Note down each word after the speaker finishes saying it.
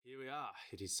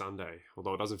It is Sunday,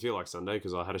 although it doesn't feel like Sunday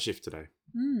because I had a shift today.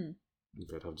 Mm.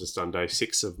 But I've just done day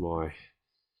 6 of my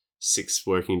 6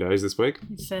 working days this week.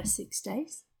 Your first 6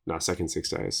 days? No, second 6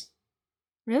 days.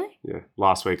 Really? Yeah.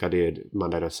 Last week I did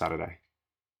Monday to Saturday.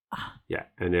 Ah. Yeah.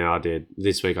 And now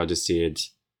this week I just did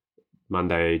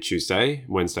Monday, Tuesday,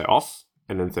 Wednesday off,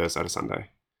 and then Thursday to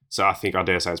Sunday. So I think I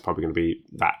dare say it's probably going to be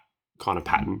that kind of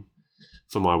pattern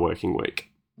for my working week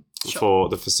for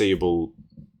the foreseeable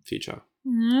future.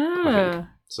 No.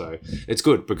 So it's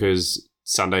good because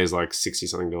Sunday is like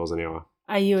 $60-something an hour.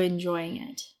 Are you enjoying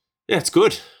it? Yeah, it's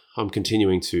good. I'm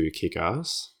continuing to kick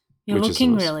ass. You're which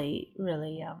looking is nice. really,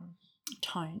 really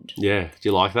toned. Yeah. Do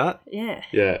you like that? Yeah.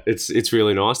 Yeah, it's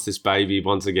really nice. This baby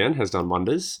once again has done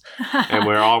wonders. And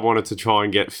where I wanted to try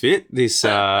and get fit, the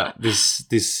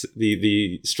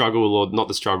struggle, or not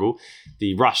the struggle,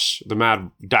 the rush, the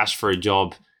mad dash for a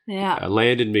job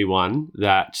landed me one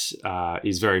that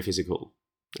is very physical,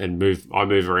 and I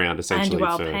move around essentially and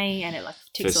well paying, and it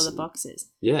ticks all the boxes.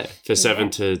 Yeah, for 7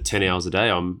 to 10 hours a day,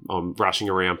 I'm rushing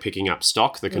around picking up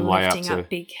stock that can weigh up to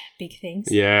big things.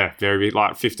 Yeah, very big,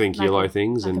 like 15 kilo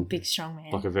things, like and a big strong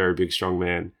man, like a very big strong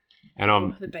man.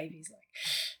 And the baby's like,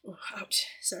 oh, ouch,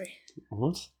 sorry.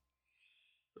 What?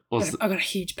 I got a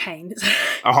huge pain.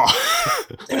 Oh.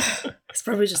 It's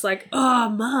probably just like, oh,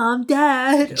 Mom,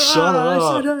 Dad. Shut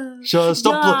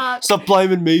up. Stop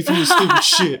blaming me for your stupid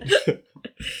shit.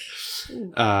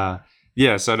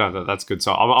 Yeah, so no, that's good.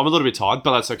 So I'm a little bit tired,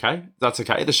 but that's okay. That's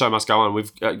okay. The show must go on.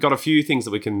 We've got a few things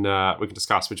that we can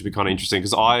discuss, which would be kind of interesting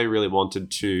because I really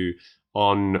wanted to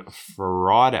on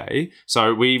Friday.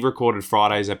 So we recorded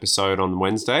Friday's episode on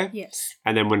Wednesday. Yes.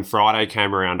 And then when Friday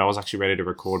came around, I was actually ready to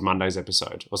record Monday's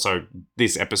episode, or so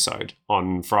this episode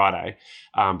on Friday.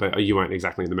 But you weren't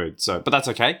exactly in the mood. So, but that's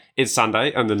okay. It's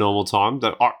Sunday and the normal time.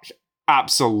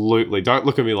 Absolutely. Don't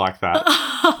look at me like that.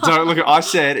 Don't look at. I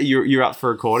said you're up for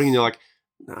recording, and you're like,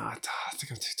 no, I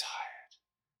think I'm too tired.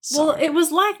 So, well, it was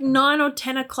like 9 or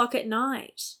 10 o'clock at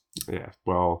night. Yeah.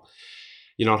 Well,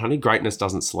 you know what, honey? Greatness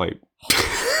doesn't sleep.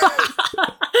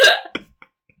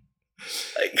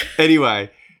 Anyway,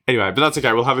 but that's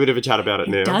okay. We'll have a bit of a chat about it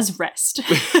now. It does rest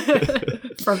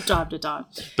from time to time.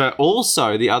 But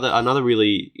also, another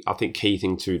really, I think, key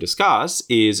thing to discuss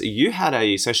is you had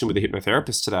a session with a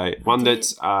hypnotherapist today, one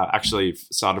that's actually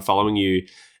started following you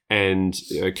and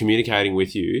communicating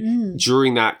with you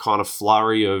during that kind of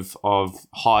flurry of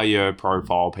higher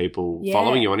profile people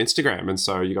following you on Instagram. And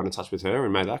so you got in touch with her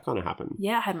and made that kind of happen.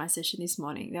 Yeah, I had my session this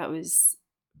morning. That was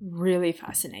really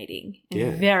fascinating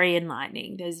and very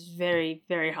enlightening. There's very,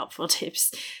 very helpful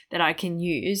tips that I can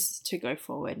use to go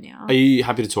forward now. Are you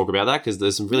happy to talk about that? Because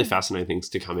there's some really fascinating things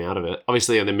to come out of it.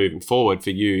 Obviously, and then moving forward for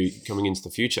you coming into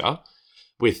the future,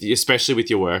 especially with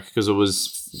your work, because it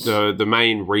was the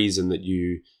main reason that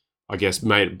you, I guess,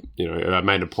 made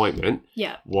an appointment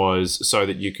was so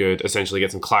that you could essentially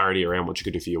get some clarity around what you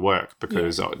could do for your work,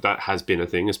 because that has been a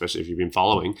thing, especially if you've been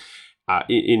following.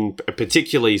 In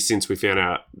particularly since we found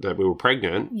out that we were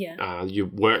pregnant, your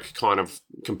work kind of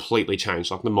completely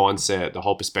changed. Like the mindset, the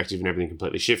whole perspective and everything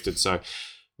completely shifted. So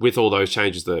with all those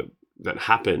changes that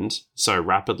happened so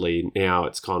rapidly, now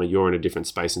it's kind of you're in a different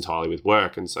space entirely with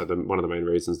work. And so one of the main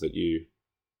reasons that you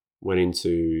went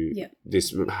into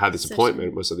this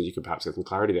appointment was so that you could perhaps get some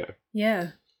clarity there.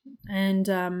 Yeah. And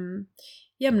I'm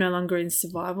no longer in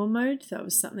survival mode. That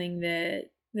was something that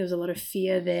there was a lot of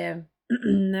fear there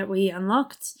that we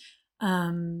unlocked.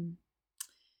 It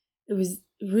was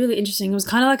really interesting. It was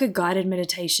kind of like a guided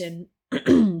meditation,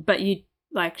 but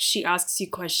she asks you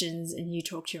questions and you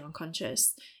talk to your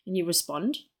unconscious and you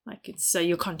respond. So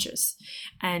you're conscious,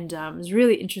 and it was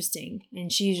really interesting. And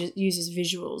she uses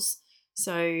visuals,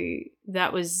 so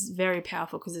that was very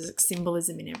powerful because there's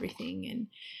symbolism in everything. And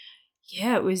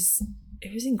it was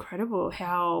incredible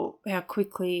how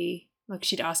quickly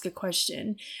she'd ask a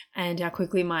question and how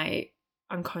quickly my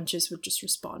unconscious would just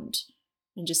respond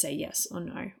and just say yes or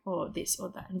no or this or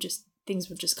that, and just things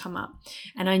would just come up.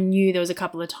 And I knew there was a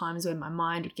couple of times when my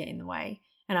mind would get in the way,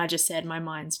 and I just said, my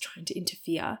mind's trying to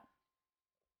interfere.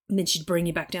 And then she'd bring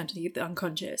you back down to the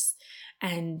unconscious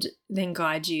and then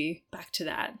guide you back to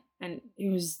that. And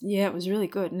it was really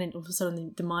good. And then all of a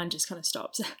sudden the mind just kind of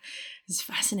stops. It's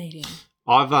fascinating.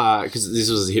 I've because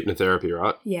this was hypnotherapy,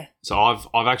 right? Yeah. So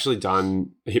I've actually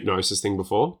done a hypnosis thing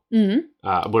before.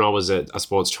 Mm-hmm. When I was a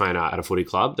sports trainer at a footy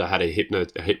club, they had a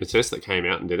hypnotist that came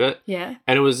out and did it. Yeah.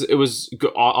 And it was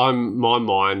good. My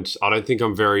mind. I don't think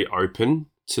I'm very open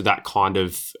to that kind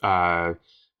of how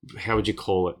would you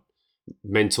call it,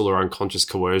 mental or unconscious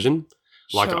coercion.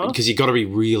 Like, Sure. because you got to be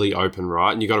really open,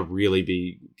 right? And you got to really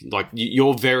be like,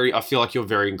 you're very, I feel like you're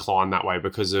very inclined that way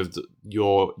because of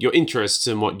your interests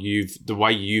and the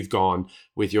way you've gone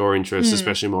with your interests,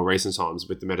 especially more recent times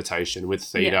with the meditation, with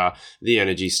theta, the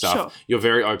energy stuff. Sure. You're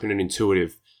very open and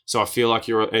intuitive. So I feel like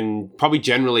and probably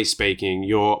generally speaking,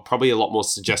 you're probably a lot more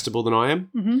suggestible than I am.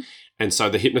 Mm-hmm. And so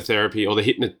the hypnotherapy or the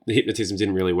hypnotism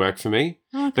didn't really work for me.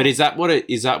 Okay. But is that what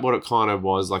it kind of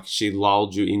was? Like she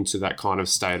lulled you into that kind of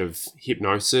state of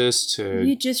hypnosis to...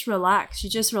 You just relax. She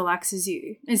just relaxes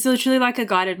you. It's literally like a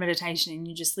guided meditation, and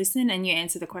you just listen and you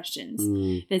answer the questions.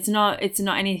 It's not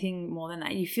anything more than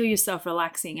that. You feel yourself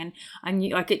relaxing, and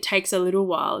you, like, it takes a little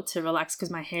while to relax because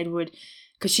my head would,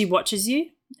 because she watches you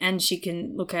and she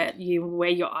can look at you where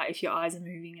if your eyes are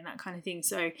moving and that kind of thing.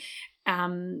 So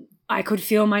I could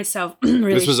feel myself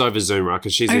really... This was over Zoom, right?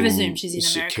 Because she's over Zoom. She's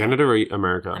in America. Canada or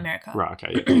America? America. Right,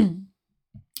 okay. Yeah.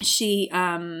 She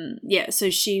so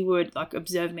she would like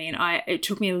observe me, and it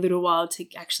took me a little while to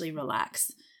actually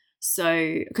relax.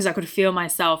 So because I could feel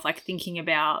myself like thinking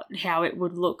about how it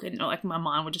would look, and like my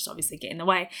mind would just obviously get in the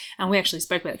way. And we actually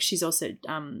spoke about it. She's also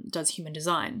does human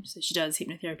design, so she does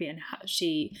hypnotherapy, and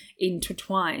she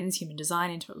intertwines human design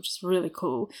into it, which is really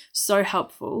cool, so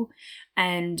helpful.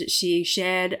 And she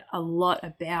shared a lot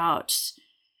about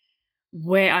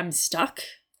where I'm stuck.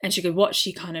 And she goes,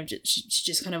 she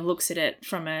just kind of looks at it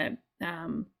from a,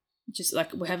 just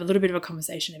like we have a little bit of a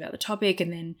conversation about the topic.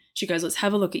 And then she goes, let's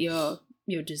have a look at your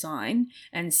design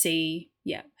and see,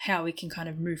 how we can kind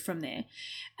of move from there.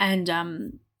 And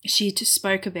she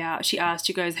asked,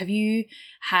 she goes,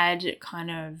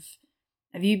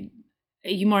 are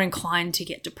you more inclined to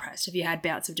get depressed? Have you had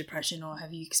bouts of depression, or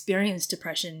have you experienced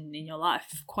depression in your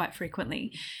life quite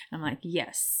frequently? And I'm like,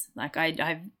 yes. Like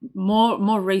I've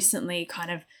more recently kind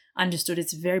of understood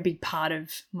it's a very big part of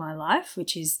my life,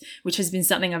 which has been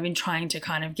something I've been trying to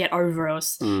kind of get over, or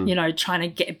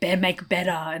trying to make better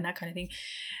and that kind of thing.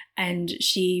 And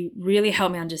she really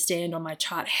helped me understand on my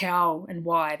chart how and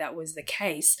why that was the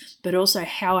case, but also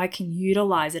how I can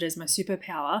utilize it as my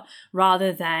superpower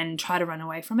rather than try to run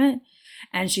away from it.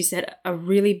 And she said a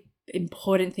really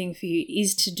important thing for you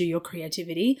is to do your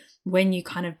creativity when you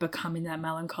kind of become in that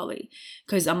melancholy.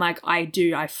 Because I'm like,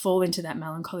 I fall into that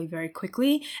melancholy very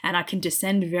quickly, and I can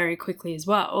descend very quickly as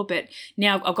well. But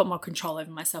now I've got more control over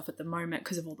myself at the moment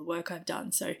because of all the work I've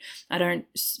done. So I don't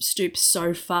stoop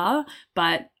so far,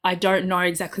 but I don't know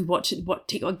exactly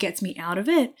what gets me out of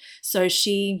it. So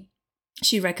she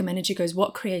recommended, she goes,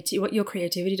 what your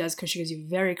creativity does, because she goes, you're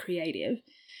very creative.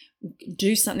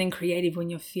 Do something creative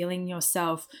when you're feeling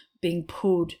yourself being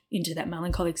pulled into that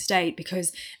melancholic state,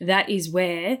 because that is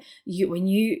where when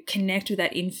you connect with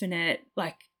that infinite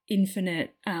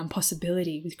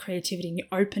possibility with creativity and your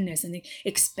openness and the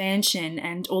expansion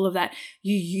and all of that,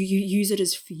 you use it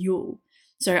as fuel.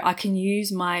 So I can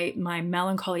use my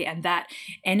melancholy and that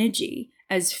energy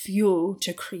as fuel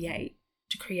to create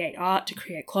art, to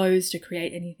create clothes, to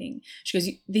create anything. She goes,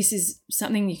 this is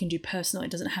something you can do personally.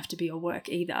 It doesn't have to be your work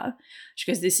either. She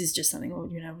goes, this is just something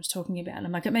I was talking about. And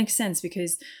I'm like, it makes sense,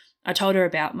 because I told her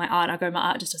about my art. I go, my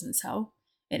art just doesn't sell.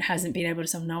 It hasn't been able to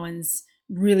sell. No one's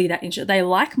really that interested. They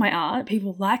like my art.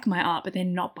 People like my art, but they're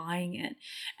not buying it.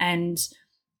 And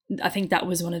I think that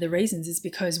was one of the reasons, is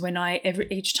because when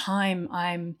each time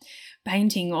I'm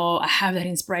painting or I have that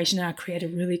inspiration and I create a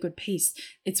really good piece,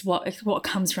 it's what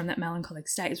comes from that melancholic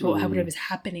state. It's whatever's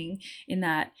happening in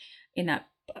that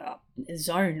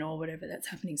zone or whatever that's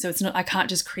happening. So it's not, I can't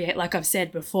just create, like I've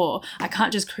said before, I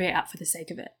can't just create art for the sake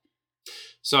of it.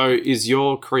 So is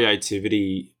your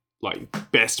creativity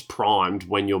like best primed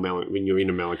when you're in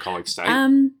a melancholic state,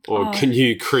 or can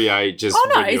you create just?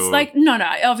 Oh no, it's like no.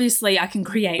 Obviously, I can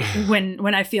create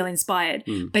when I feel inspired.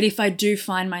 But if I do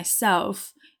find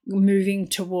myself moving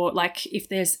toward, like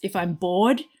if I'm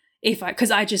bored,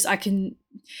 because I can.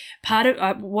 Part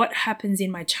of what happens in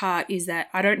my chart is that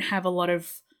I don't have a lot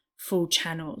of full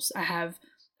channels. I have,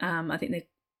 I think what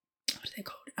are they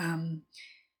called?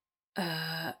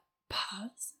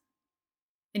 Paths.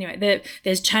 Anyway,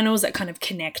 there's channels that kind of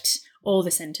connect all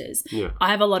the centers. Yeah.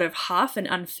 I have a lot of half and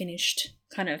unfinished,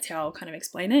 kind of how I'll kind of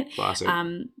explain it. Classic.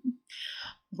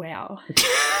 Wow.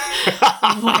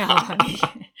 Wow, honey.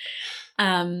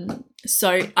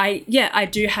 So I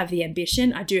do have the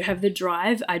ambition, I do have the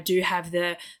drive, I do have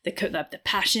the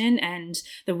passion and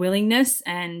the willingness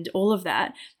and all of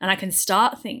that, and I can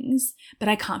start things, but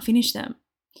I can't finish them.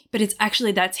 But it's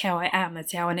actually, that's how I am.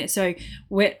 That's how so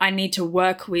I need to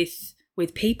work with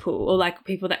people, or like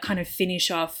people that kind of finish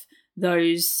off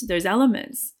those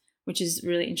elements, which is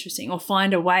really interesting, or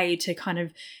find a way to kind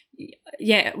of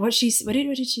what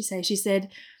did she say? She said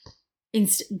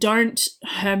don't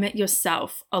hermit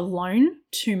yourself alone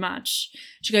too much.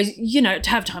 She goes, you know, to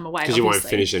have time away. Because you won't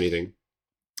finish anything.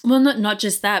 Well, not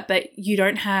just that, but you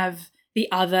don't have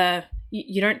the other.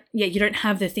 You don't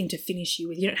have the thing to finish you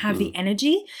with. You don't have the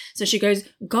energy. So she goes,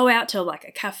 go out to like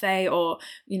a cafe or,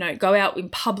 you know, go out in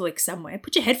public somewhere.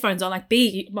 Put your headphones on, like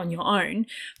be on your own,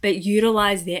 but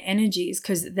utilize their energies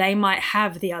because they might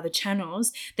have the other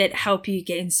channels that help you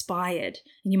get inspired.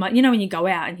 And you might, you know, when you go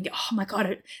out and you go, oh my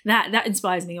God, that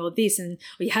inspires me, or this, or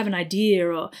you have an idea,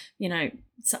 or, you know,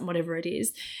 something, whatever it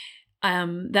is.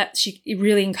 It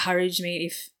really encouraged me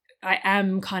if I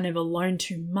am kind of alone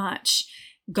too much,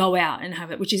 go out and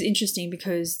have it, which is interesting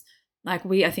because like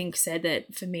I think said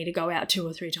that for me to go out 2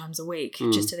 or 3 times a week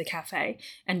just to the cafe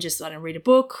and just read a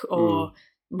book or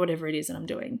whatever it is that I'm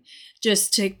doing,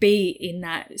 just to be in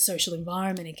that social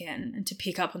environment again and to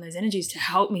pick up on those energies to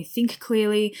help me think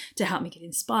clearly, to help me get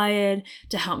inspired,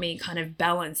 to help me kind of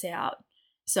balance out.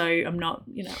 So I'm not,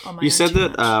 you know, on my own. You said too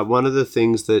that much. one of the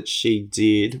things that she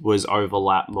did was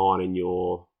overlap mine in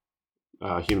your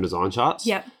human design charts.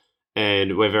 Yep.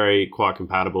 And we're quite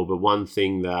compatible. But one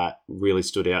thing that really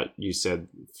stood out, you said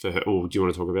for her, do you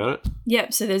want to talk about it?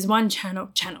 Yep. So there's one channel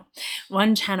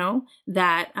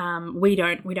that we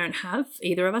don't have,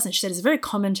 either of us. And she said it's a very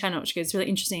common channel. She goes, it's really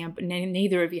interesting, but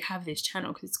neither of you have this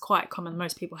channel because it's quite common.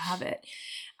 Most people have it.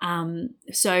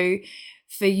 So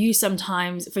for you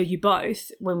sometimes, for you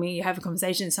both, when we have a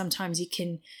conversation, sometimes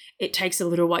it takes a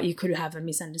little while. You could have a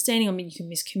misunderstanding, or you can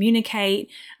miscommunicate,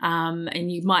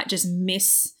 and you might just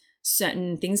miss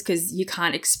certain things because you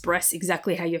can't express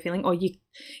exactly how you're feeling, or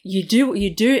you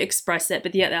do express it,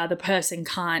 but the other person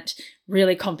can't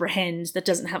really comprehend. That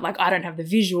doesn't have, like, I don't have the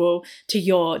visual to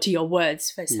your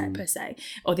words per se,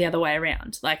 or the other way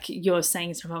around. Like you're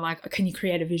saying something, I'm like, can you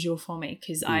create a visual for me?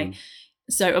 Because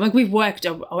so like we've worked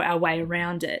our way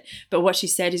around it. But what she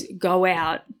said is go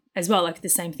out as well, like the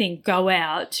same thing, go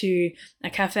out to a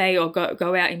cafe or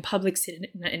go out in public, sit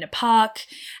in a park,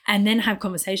 and then have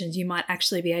conversations. You might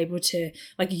actually be able to,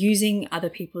 like, using other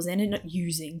people's energy, not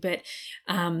using, but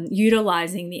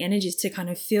utilizing the energies to kind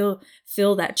of fill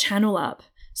that channel up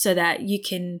so that you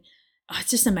can. Oh, it's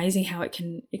just amazing how it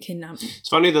can. It's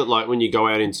funny that, like, when you go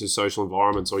out into social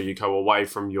environments or you go away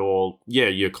from your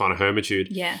kind of hermitude.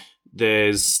 Yeah.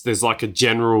 There's like a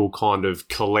general kind of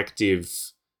collective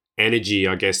energy,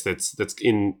 I guess, that's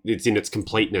in its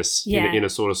completeness in a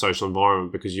sort of social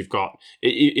environment, because you've got,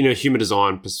 in a human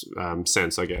design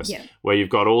sense, I guess, where you've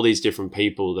got all these different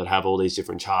people that have all these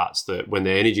different charts that when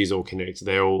their energies all connect,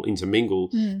 they all intermingle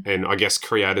and I guess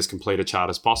create as complete a chart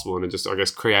as possible. And it just, I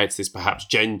guess, creates this perhaps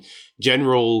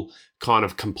general kind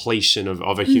of completion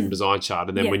of a human design chart.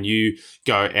 And then when you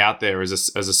go out there as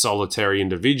a solitary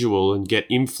individual and get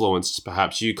influenced,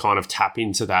 perhaps you kind of tap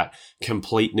into that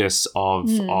completeness of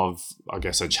I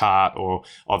guess a chart or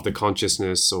of the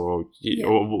consciousness or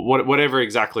whatever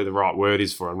exactly the right word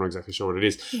is for it. I'm not exactly sure what it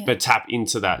is, but tap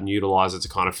into that and utilize it to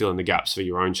kind of fill in the gaps for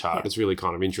your own chart. It's really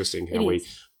kind of interesting how we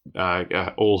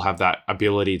all have that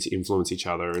ability to influence each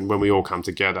other, and when we all come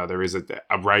together, there is a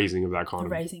raising of that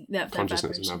kind of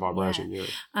consciousness and that vibration.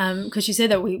 Because she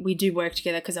said that we do work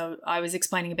together, because I was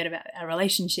explaining a bit about our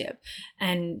relationship,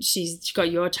 and she got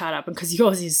your chart up, and because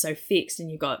yours is so fixed and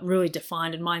you've got really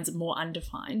defined and mine's more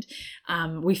undefined,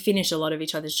 we finish a lot of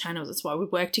each other's channels. That's why we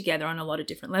work together on a lot of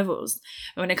different levels.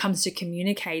 And when it comes to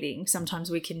communicating,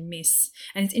 sometimes we can miss,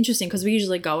 and it's interesting because we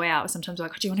usually go out, sometimes we're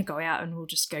like, do you want to go out, and we'll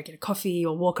just go get a coffee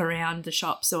or walk around the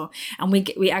shops, and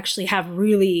we actually have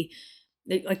really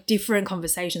like different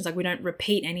conversations. Like we don't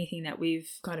repeat anything that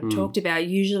we've kind of talked about.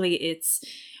 Usually it's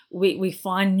we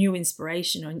find new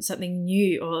inspiration or something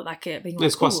new, or like being like,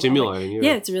 it's quite stimulating.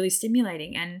 It's really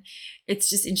stimulating, and it's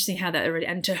just interesting how that already,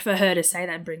 and for her to say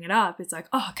that and bring it up, it's like,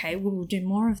 oh, okay, we'll do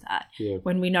more of that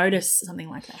when we notice something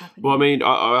like that happening. Well, I mean,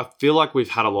 I feel like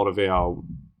we've had a lot of our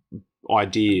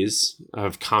ideas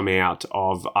have come out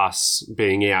of us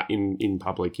being out in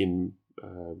public, going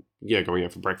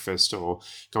out for breakfast or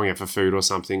going out for food or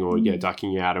something, or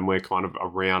ducking out, and we're kind of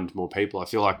around more people. I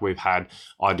feel like we've had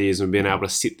ideas and been able to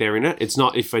sit there in it. It's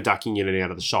not if we're ducking in and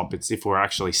out of the shop, it's if we're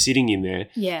actually sitting in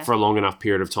there for a long enough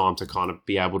period of time to kind of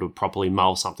be able to properly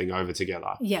mull something over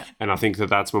together. And I think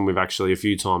that's when we've actually a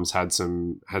few times had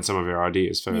some of our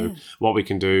ideas for what we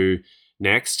can do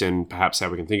next, and perhaps how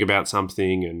we can think about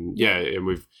something, and and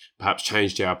we've perhaps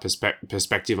changed our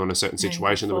perspective on a certain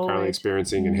situation that we're currently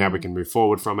experiencing and how we can move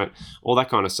forward from it, all that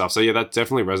kind of stuff. So that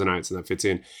definitely resonates and that fits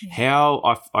in. How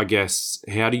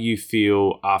do you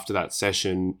feel after that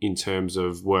session in terms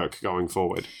of work going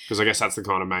forward? Because I guess that's the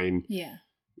kind of main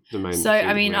the main so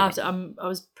I mean, after I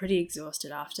was pretty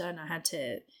exhausted after, and I had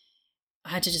to I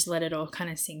had to just let it all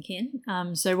kind of sink in.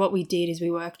 So what we did is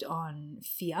we worked on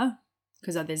fear,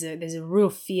 because there's a real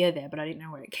fear there, but I didn't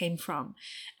know where it came from.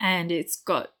 And it's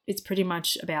pretty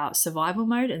much about survival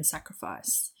mode and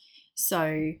sacrifice.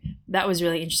 So that was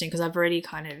really interesting, because I've already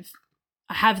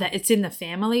I have that, it's in the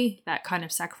family, that kind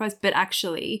of sacrifice, but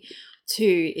actually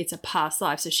too, it's a past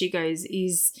life. So she goes,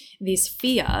 is this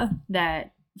fear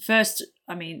that the first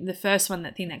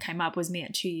thing that came up was me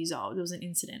at 2 years old. There was an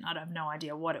incident. I have no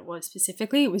idea what it was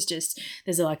specifically. It was just,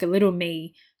 there's like a little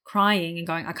me crying and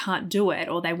going, I can't do it,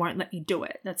 or they won't let me do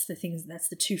it. That's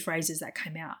the two phrases that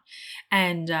came out.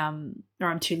 And, or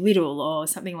I'm too little or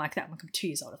something like that. I'm 2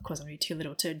 years old. Of course, I'm really too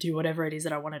little to do whatever it is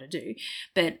that I wanted to do.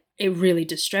 But it really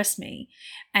distressed me.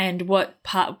 And what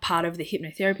part of the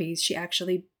hypnotherapy is, she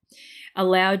actually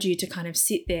allowed you to kind of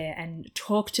sit there and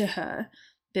talk to her,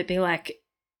 but be like,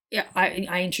 yeah,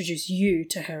 I introduce you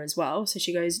to her as well. So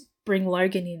she goes, bring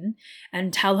Logan in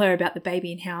and tell her about the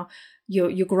baby and how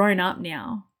you're grown up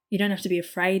now. You don't have to be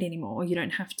afraid anymore. You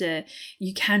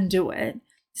can do it.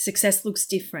 Success looks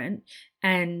different.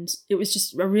 And it was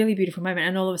just a really beautiful moment.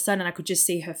 And all of a sudden I could just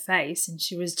see her face, and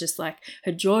she was just like,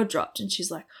 her jaw dropped, and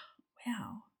she's like,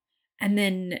 wow. And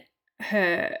then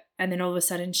all of a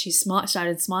sudden she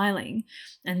started smiling.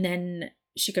 And then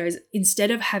she goes, instead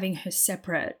of having her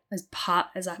separate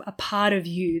as a part of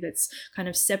you that's kind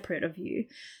of separate of you,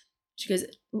 she goes,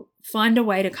 find a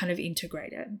way to kind of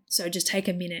integrate it. So just take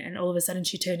a minute. And all of a sudden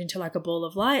she turned into like a ball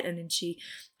of light. And then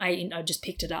I just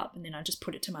picked it up, and then I just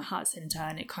put it to my heart center,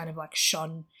 and it kind of like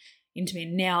shone into me.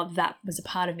 And now that was a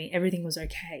part of me. Everything was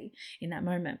okay in that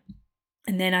moment.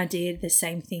 And then I did the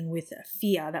same thing with a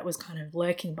fear that was kind of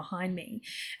lurking behind me.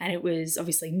 And it was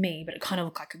obviously me, but it kind of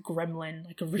looked like a gremlin,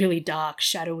 like a really dark,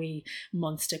 shadowy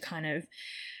monster kind of.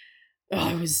 Oh,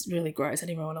 it was really gross. I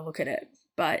didn't even want to look at it.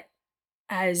 But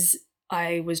as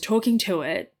I was talking to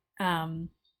it, and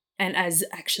as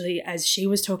she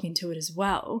was talking to it as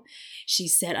well, she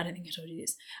said, I don't think I told you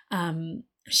this,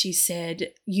 she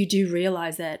said, you do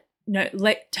realize that,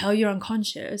 tell your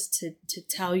unconscious to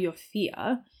tell your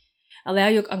fear. Allow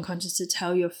your unconscious to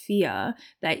tell your fear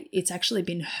that it's actually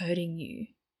been hurting you.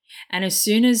 And as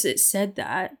soon as it said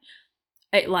that,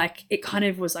 it kind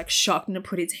of was like shocked, and it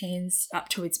put its hands up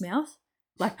to its mouth.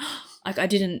 Like I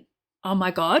didn't, oh my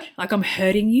God, like I'm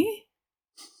hurting you.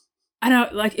 I know,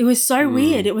 like it was so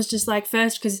weird. It was just like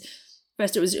first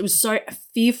it was so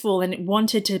fearful, and it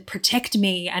wanted to protect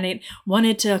me, and it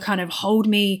wanted to kind of hold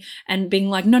me and being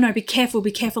like, no, be careful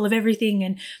of everything.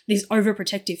 And this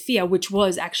overprotective fear, which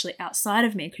was actually outside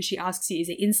of me, because she asks you, is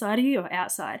it inside of you or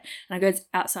outside? And I go, it's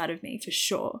outside of me for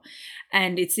sure.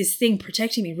 And it's this thing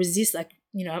protecting me, resist, like,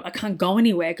 I can't go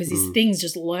anywhere because this thing's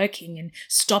just lurking and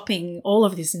stopping all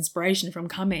of this inspiration from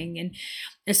coming. And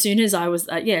as soon as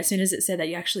as soon as it said that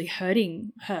you're actually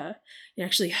hurting her, you're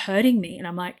actually hurting me. And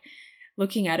I'm like,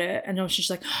 looking at it, and I was just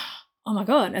like, oh my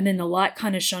God. And then the light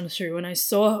kind of shone through, and I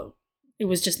saw it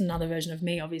was just another version of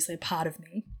me, obviously a part of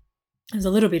me. I was a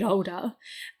little bit older,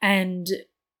 and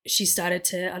she started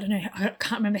to, I don't know, I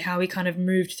can't remember how we kind of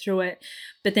moved through it.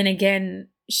 But then again,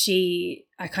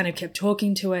 I kind of kept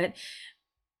talking to it,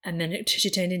 and then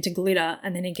she turned into glitter.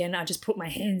 And then again, I just put my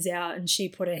hands out, and she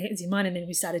put her hands in mine, and then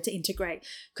we started to integrate.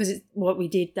 Because what we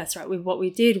did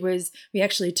was we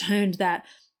actually turned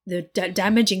the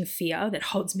damaging fear that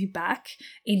holds me back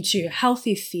into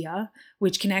healthy fear,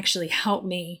 which can actually help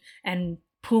me and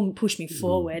push me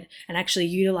forward, and actually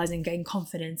utilize and gain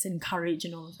confidence and courage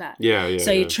and all of that.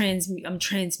 So I'm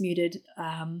transmuted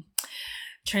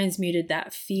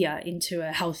that fear into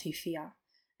a healthy fear.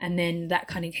 And then that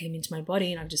kind of came into my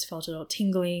body, and I just felt it all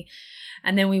tingly.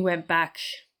 And then we went back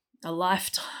a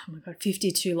lifetime, oh my God,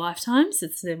 52 lifetimes.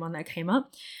 That's the one that came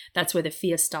up. That's where the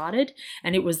fear started.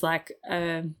 And it was like,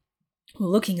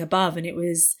 looking above, and it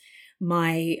was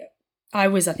I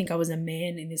think I was a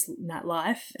man in that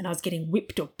life, and I was getting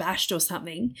whipped or bashed or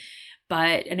something.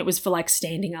 And it was for like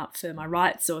standing up for my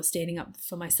rights or standing up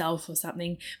for myself or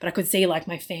something. But I could see like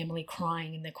my family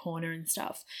crying in the corner and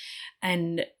stuff.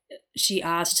 And she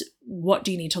asked, what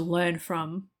do you need to learn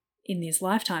from in this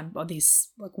lifetime, or this,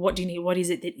 like, what is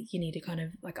it that you need to kind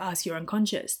of like ask your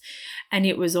unconscious? And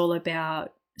it was all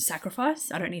about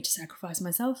sacrifice. I don't need to sacrifice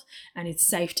myself, and it's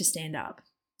safe to stand up.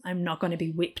 I'm not going to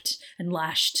be whipped and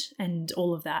lashed and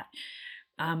all of that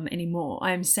anymore.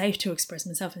 I am safe to express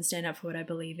myself and stand up for what I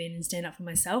believe in and stand up for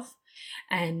myself.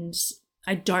 And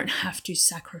I don't have to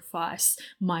sacrifice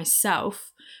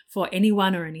myself for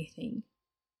anyone or anything.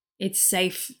 It's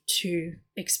safe to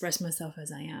express myself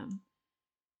as I am.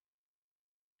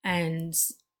 And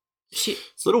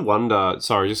It's little wonder.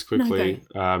 Sorry, just quickly.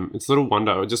 It's little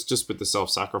wonder just with the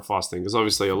self-sacrifice thing, because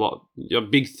obviously a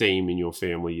big theme in your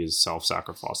family is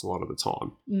self-sacrifice a lot of the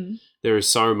time. There is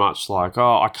so much like,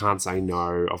 I can't say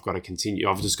no. I've got to continue.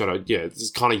 I've just got to,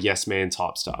 this kind of yes man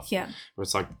type stuff. Yeah. Where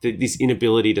it's like this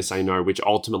inability to say no, which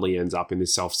ultimately ends up in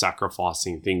this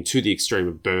self-sacrificing thing to the extreme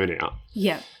of burnout.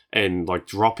 Yeah. And like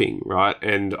dropping, right?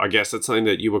 And I guess that's something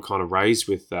that you were kind of raised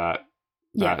with,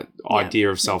 that idea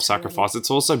of self-sacrifice.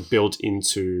 It's also built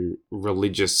into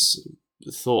religious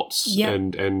thoughts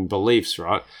and beliefs,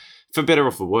 right? For better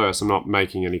or for worse. I'm not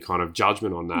making any kind of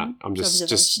judgment on that. I'm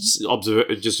just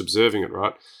observing it,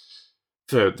 right?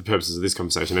 For the purposes of this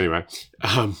conversation anyway.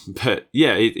 But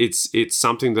yeah, it's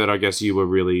something that I guess you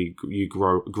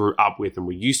grew up with and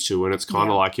were used to. And it's kind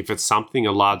of like, if it's something,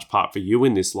 a large part for you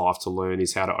in this life to learn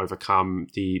is how to overcome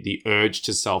the urge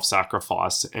to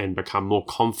self-sacrifice and become more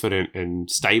confident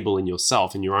and stable in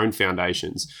yourself and your own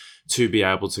foundations, to be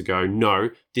able to go, no,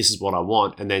 this is what I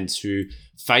want. And then to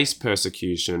face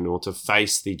persecution or to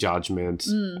face the judgment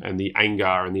and the anger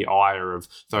and the ire of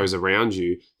those around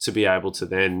you, to be able to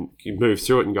then move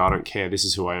through it and go, I don't care, this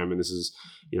is who I am. And this is,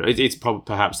 it's probably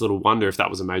perhaps little wonder if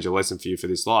that was a major lesson for you for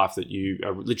this life, that you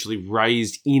are literally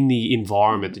raised in the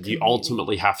environment that you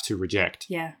ultimately have to reject.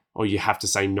 Yeah. Or you have to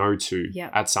say no to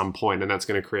at some point. And that's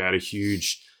going to create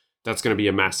that's going to be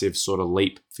a massive sort of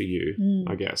leap for you,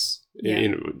 I guess,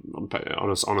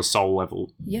 on a soul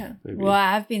level. Yeah. Maybe. Well,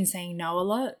 I have been saying no a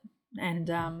lot, and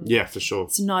for sure,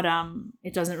 it's not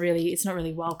it's not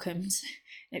really welcomed.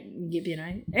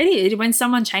 When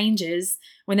someone changes,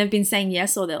 when they've been saying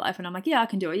yes all their life, and I'm like, I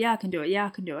can do it. Yeah, I can do it. Yeah, I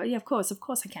can do it. Yeah, of course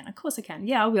I can. Of course I can.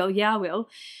 Yeah, I will. Yeah, I will.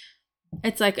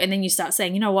 It's like, and then you start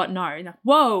saying, you know what? No. Like,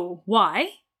 whoa, why?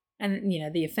 And,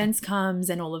 the offense comes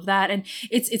and all of that. And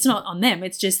it's not on them.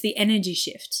 It's just the energy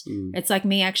shift. It's like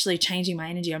me actually changing my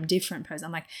energy. I'm a different person.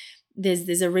 I'm like,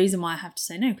 there's a reason why I have to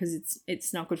say no, because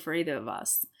it's not good for either of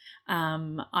us.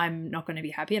 I'm not going to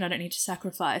be happy, and I don't need to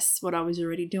sacrifice what I was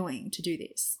already doing to do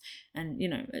this. And,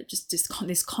 just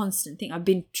this constant thing. I've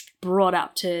been brought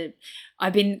up to,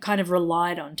 I've been kind of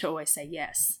relied on to always say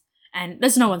yes. And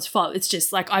that's no one's fault. It's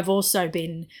just like, I've also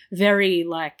been very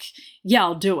like,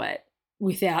 I'll do it.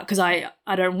 Because I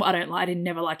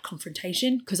never liked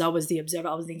confrontation, because I was the observer,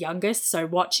 I was the youngest. So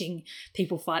watching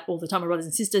people fight all the time, my brothers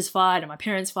and sisters fight and my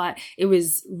parents fight, it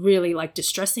was really like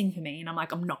distressing for me. And I'm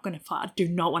like, I'm not going to fight. I do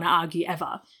not want to argue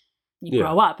ever. You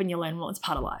grow up and you learn, well, it's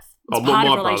part of life. My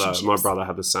brother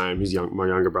had the same. My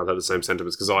younger brother had the same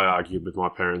sentiments, because I argued with my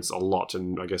parents a lot,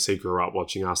 and I guess he grew up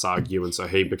watching us argue, and so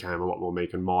he became a lot more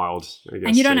meek and mild. I guess,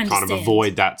 and you don't understand. Kind of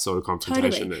avoid that sort of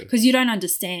confrontation. Totally, because you don't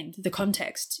understand the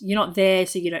context. You're not there,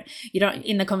 so you don't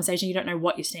in the conversation. You don't know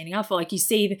what you're standing up for. Like, you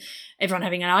see everyone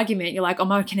having an argument, you're like,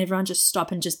 oh, can everyone just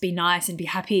stop and just be nice and be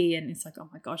happy? And it's like, oh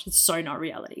my gosh, it's so not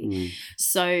reality.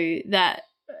 So that.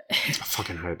 I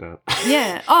fucking hate that.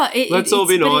 Yeah. Let's all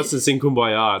be nice and sing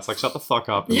Kumbaya. It's like, shut the fuck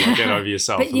up and get over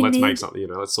yourself, and let's make something.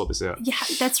 Let's sort this out. Yeah,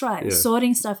 that's right. Yeah.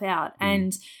 Sorting stuff out,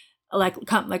 and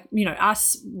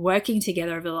us working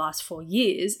together over the last 4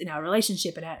 years in our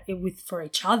relationship and for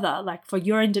each other, like for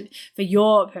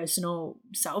your personal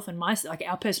self and my, like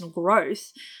our personal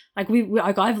growth. Like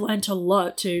I've learned a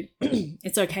lot to.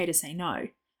 It's okay to say no.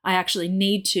 I actually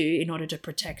need to, in order to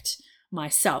protect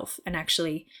myself and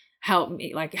actually help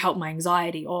my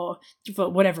anxiety, or for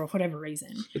whatever reason.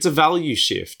 It's a value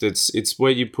shift. It's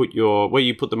where you put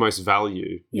the most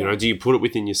value. Do you put it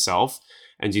within yourself,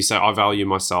 and do you say, I value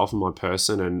myself and my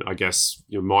person, and I guess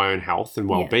my own health and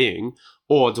well-being,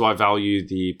 or do I value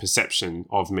the perception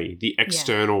of me, the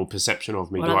external perception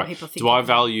of me? Do I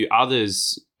value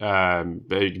others'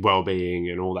 well-being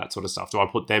and all that sort of stuff? Do I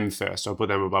put them first? Do I put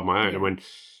them above my own? And when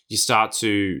you start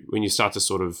to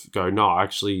sort of go, no,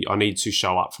 actually, I need to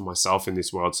show up for myself in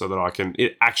this world so that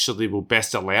it actually will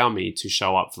best allow me to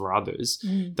show up for others.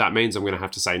 That means I'm going to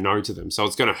have to say no to them. So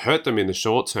it's going to hurt them in the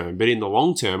short term, but in the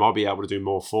long term, I'll be able to do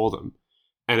more for them.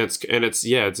 And it's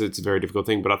a very difficult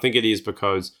thing, but I think it is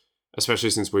because,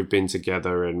 especially since we've been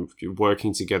together and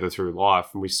working together through life,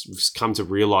 and we've come to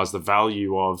realize the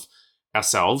value of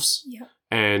ourselves. Yeah.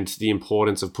 And the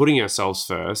importance of putting ourselves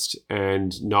first,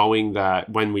 and knowing that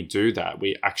when we do that,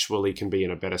 we actually can be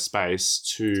in a better space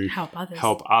to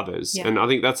help others. Yeah. And I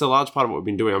think that's a large part of what we've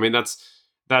been doing. I mean, that's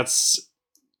not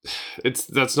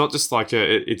just like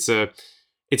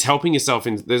it's helping yourself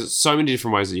there's so many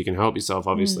different ways that you can help yourself,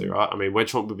 obviously, right? I mean,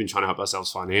 we've been trying to help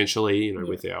ourselves financially,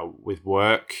 with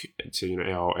work, to,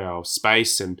 our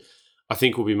space, and I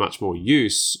think we can be much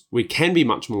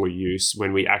more use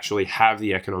when we actually have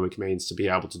the economic means to be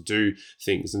able to do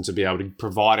things and to be able to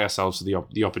provide ourselves with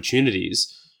the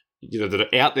opportunities that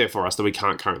are out there for us that we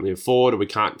can't currently afford or we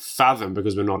can't fathom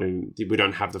because we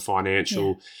don't have the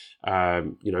financial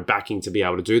backing to be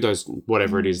able to do those,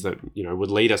 whatever it is that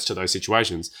would lead us to those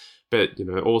situations. But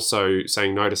also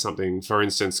saying no to something, for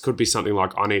instance, could be something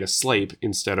like, I need to sleep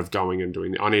instead of going and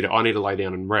doing. I need to lay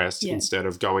down and rest instead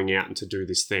of going out and to do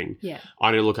this thing. Yeah.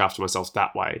 I need to look after myself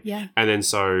that way. Yeah. And then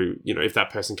so if that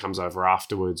person comes over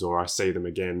afterwards or I see them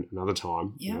again another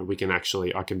time,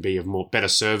 I can be of better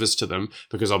service to them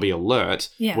because I'll be alert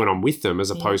when I'm with them,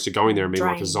 as opposed to going there and being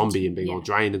like a zombie and being all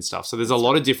drained and stuff. So there's a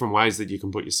lot of different ways that you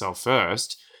can put yourself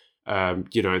first.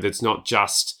 That's not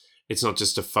just. It's not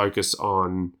just a focus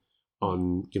on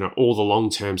all the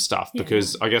long-term stuff,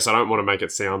 because I guess I don't want to make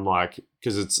it sound like,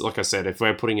 because it's like I said, if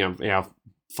we're putting our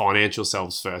financial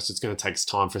selves first, it's going to take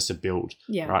time for us to build,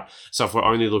 right? So if we're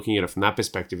only looking at it from that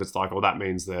perspective, it's like, well, that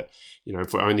means that,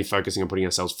 if we're only focusing on putting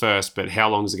ourselves first, but how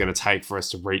long is it going to take for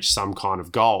us to reach some kind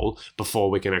of goal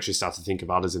before we can actually start to think of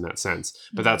others in that sense?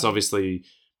 But that's obviously...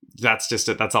 that's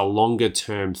a longer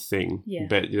term thing. Yeah.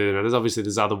 But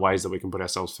there's other ways that we can put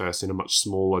ourselves first in a much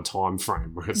smaller time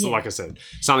frame. Where it's like I said,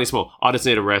 something small. I just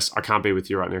need a rest. I can't be with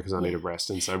you right now because I need a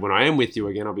rest. And so when I am with you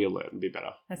again, I'll be alert and be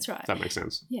better. That's right. If that makes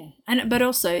sense. Yeah. But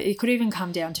also it could even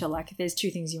come down to like, there's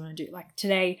two things you want to do. Like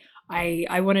today,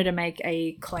 I wanted to make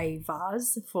a clay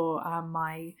vase for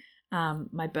my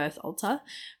birth altar,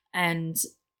 and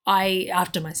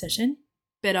after my session,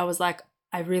 but I was like,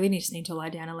 I really need to lie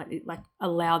down and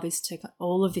allow this to,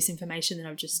 all of this information that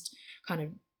I've just kind of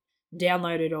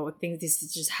downloaded or things this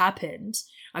has just happened.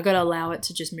 I got to allow it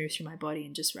to just move through my body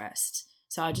and just rest.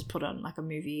 So I just put on like a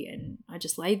movie and I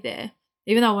just laid there.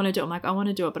 Even though I want to do it, I'm like, I want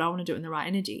to do it, but I want to do it in the right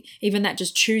energy. Even that,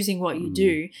 just choosing what you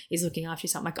do is looking after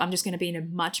yourself. Like, I'm just going to be in a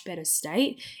much better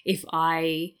state if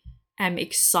I am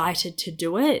excited to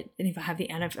do it, and if I have the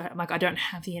energy, like I don't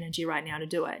have the energy right now to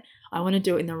do it. I want to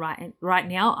do it in the right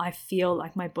now. I feel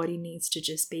like my body needs to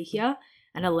just be here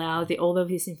and allow all of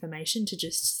this information to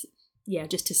just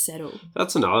to settle.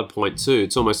 That's another point too.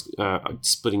 It's almost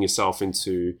splitting yourself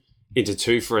into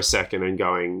two for a second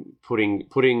and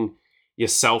putting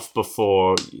yourself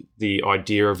before the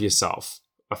idea of yourself.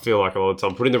 I feel like a lot of the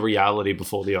time putting the reality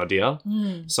before the idea.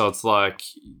 So it's like,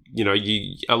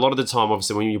 a lot of the time,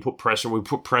 obviously, when we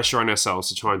put pressure on ourselves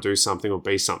to try and do something or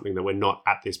be something that we're not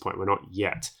at this point, we're not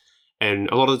yet. And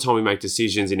a lot of the time we make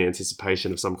decisions in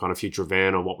anticipation of some kind of future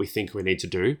event or what we think we need to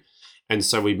do. And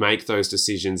so we make those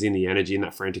decisions in the energy, in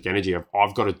that frantic energy of,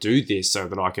 I've got to do this so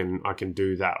that I can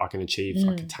do that, I can achieve,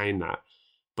 I can attain that.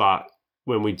 But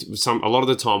when a lot of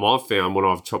the time I've found when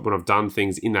I've done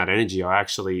things in that energy,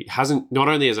 not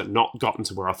only has it not gotten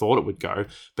to where I thought it would go,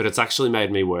 but it's actually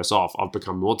made me worse off. I've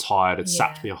become more tired. It's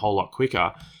sapped me a whole lot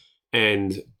quicker.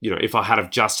 And, if I had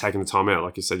have just taken the time out,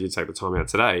 like you said, you'd take the time out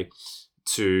today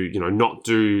to, not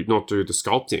do the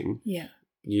sculpting. Yeah.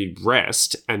 You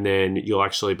rest, and then you'll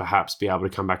actually perhaps be able to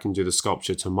come back and do the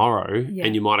sculpture tomorrow,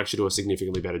 and you might actually do a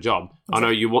significantly better job. Exactly. I know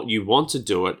you want to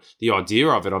do it. The idea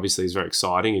of it obviously is very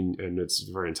exciting and it's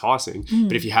very enticing.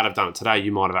 But if you had have done it today,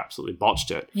 you might have absolutely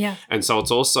botched it. Yeah. And so it's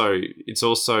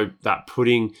also that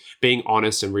being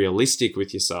honest and realistic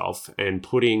with yourself and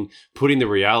putting the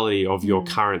reality of your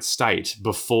current state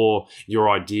before your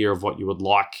idea of what you would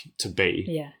like to be.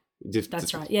 Yeah.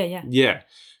 That's right. Yeah. Yeah.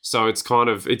 So it's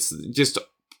just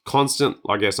constant,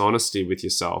 I guess, honesty with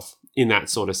yourself in that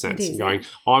sort of sense. And going,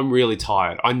 I'm really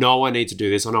tired. I know I need to do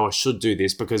this. I know I should do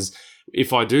this because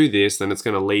if I do this, then it's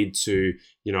going to lead to,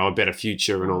 a better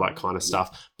future and all that kind of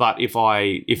stuff. But if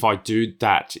I do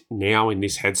that now in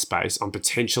this headspace, I'm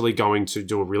potentially going to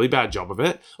do a really bad job of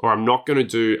it, or I'm not going to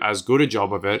do as good a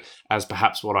job of it as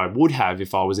perhaps what I would have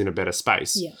if I was in a better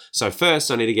space. Yeah. So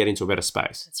first I need to get into a better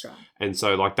space. That's right. And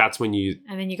so that's when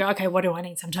and then you go, okay, what do I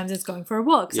need? Sometimes it's going for a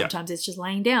walk. Sometimes it's just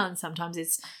laying down. Sometimes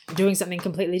it's doing something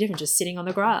completely different, just sitting on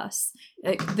the grass.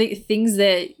 The things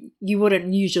that you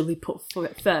wouldn't usually put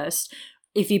first,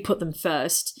 if you put them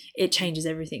first, it changes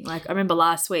everything. Like I remember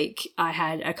last week I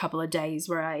had a couple of days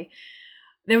where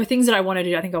there were things that I wanted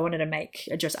to do. I think I wanted to make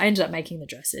a dress. I ended up making the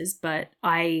dresses, but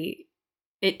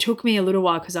it took me a little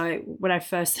while because when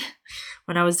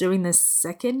I was doing the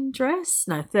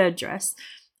third dress,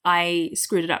 I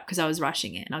screwed it up because I was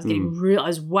rushing it and I was getting I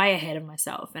was way ahead of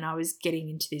myself and I was getting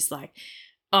into this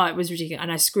it was ridiculous.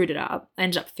 And I screwed it up. I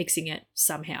ended up fixing it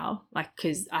somehow,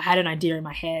 because I had an idea in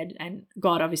my head and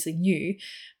God obviously knew,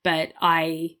 but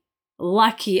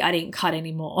lucky I didn't cut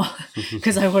anymore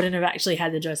because I wouldn't have actually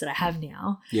had the dress that I have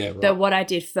now. Yeah, right. But what I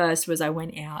did first was I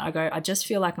went out. I just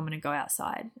feel like I'm going to go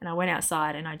outside. And I went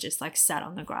outside and I just sat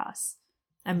on the grass.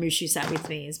 And Mushu sat with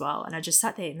me as well. And I just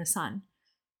sat there in the sun.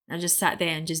 I just sat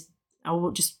there and I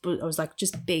was like,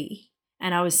 just be.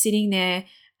 And I was sitting there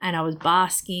and I was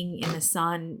basking in the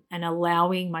sun and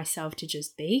allowing myself to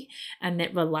just be and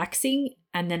then relaxing.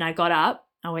 And then I got up,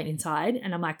 I went inside,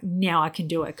 and I'm like, now I can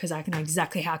do it because I know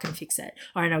exactly how I can fix it,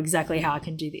 or I know exactly how I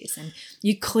can do this. And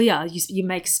you clear, you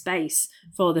make space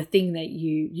for the thing that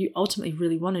you ultimately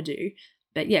really want to do.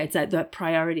 But yeah, it's that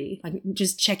priority, like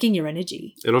just checking your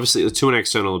energy. And obviously, to an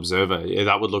external observer,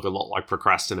 that would look a lot like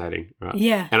procrastinating, right?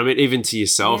 Yeah. And I mean, even to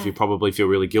yourself, Yeah. you probably feel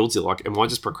really guilty. Like, am I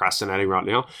just procrastinating right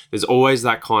now? There's always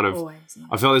that kind of. Always, yeah.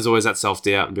 I feel like there's always that self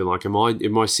doubt and being like, am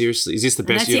I seriously? Is this the And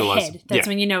best that's your utilization? head. That's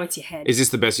when you know it's your head. Is this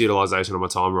the best utilization of my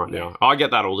time right now? I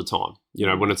get that all the time. You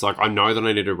know, when it's like, I know that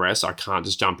I need to rest. I can't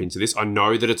just jump into this. I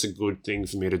know that it's a good thing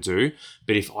for me to do.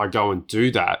 But if I go and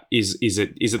do that, is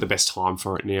it the best time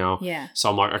for it now? Yeah. So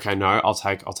I'm like, okay, no, I'll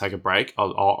take a break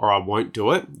or I won't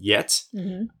do it yet.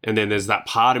 Mm-hmm. And then there's that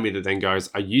part of me that then goes,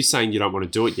 are you saying you don't want to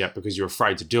do it yet because you're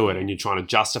afraid to do it and you're trying to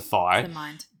justify The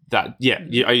mind. that? Yeah.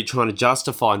 Mm-hmm. Are you trying to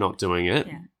justify not doing it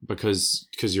Yeah. because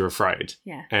you're afraid?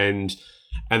 Yeah. And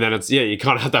then it's, you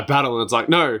kind of have that battle and it's like,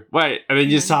 no, wait. And then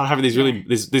you start having these really,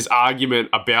 this argument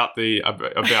about the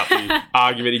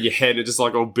argument in your head. It just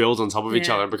like all builds on top of each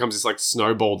other. It becomes this like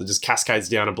snowball that just cascades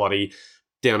down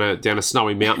down a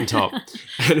snowy mountaintop.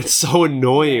 And it's so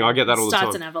annoying. I get that all the time.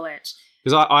 Starts an avalanche.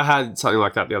 Because I had something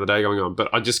like that the other day going on,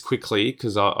 but I just quickly,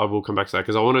 because I will come back to that,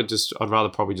 because I'd rather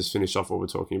probably just finish off what we're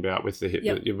talking about with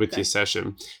your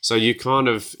session. So you kind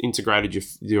of integrated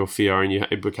your fear and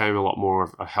it became a lot more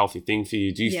of a healthy thing for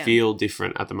you. Do you feel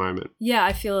different at the moment? Yeah,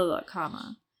 I feel a lot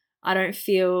calmer. I don't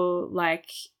feel like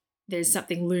there's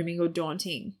something looming or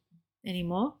daunting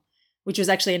anymore, which was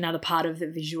actually another part of the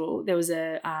visual. There was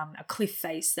a cliff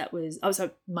face that was,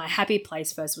 so my happy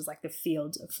place first was like the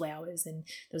fields of flowers and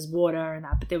there's water and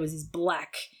that, but there was this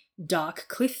black, dark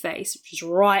cliff face, which was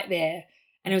right there.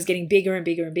 And it was getting bigger and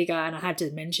bigger and bigger. And I had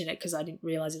to mention it because I didn't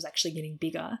realize it was actually getting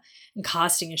bigger and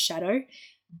casting a shadow.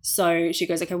 So she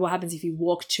goes, okay, what happens if you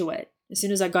walk to it? As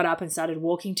soon as I got up and started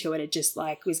walking to it, it just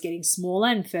like was getting smaller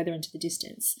and further into the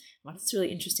distance. I'm like, it's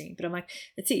really interesting. But I'm like,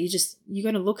 that's it. You're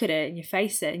going to look at it and you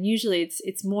face it. And usually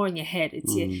it's more in your head.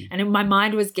 And my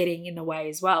mind was getting in the way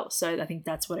as well. So I think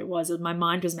that's what it was. My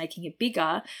mind was making it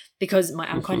bigger because my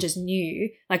unconscious knew,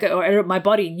 like, or my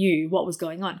body knew what was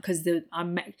going on because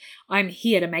I'm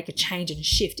here to make a change and a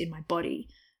shift in my body,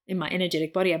 in my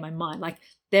energetic body and my mind. Like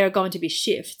there are going to be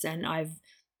shifts, and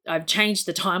I've changed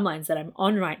the timelines that I'm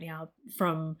on right now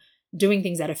from doing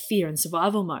things out of fear and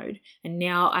survival mode. And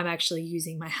now I'm actually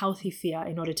using my healthy fear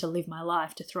in order to live my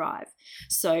life, to thrive.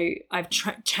 So I've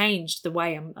changed the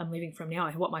way I'm living from now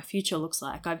and what my future looks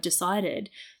like. I've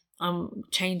decided I'm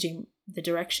changing the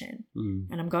direction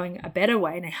and I'm going a better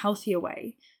way and a healthier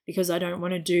way because I don't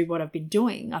want to do what I've been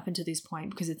doing up until this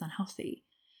point because it's unhealthy.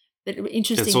 But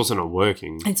interesting. It's also not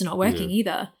working. It's not working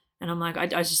either. And I'm like,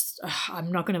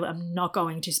 I'm not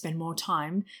going to spend more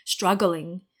time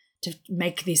struggling to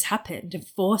make this happen, to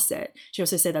force it. She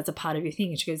also said that's a part of your thing.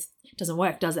 And she goes, it doesn't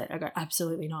work, does it? I go,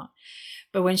 absolutely not.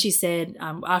 But when she said,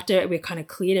 after we kind of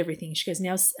cleared everything, she goes,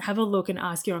 now have a look and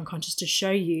ask your unconscious to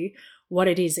show you what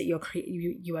it is that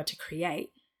you are to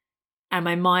create. And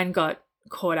my mind got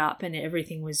caught up and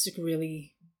everything was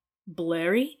really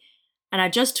blurry. And I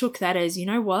just took that as, you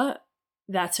know what?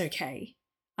 That's okay.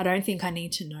 I don't think I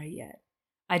need to know yet.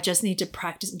 I just need to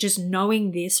practice just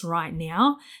knowing this right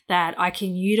now that I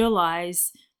can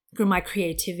utilize my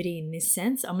creativity in this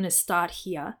sense. I'm going to start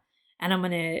here and I'm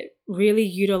going to really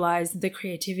utilize the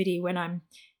creativity when I'm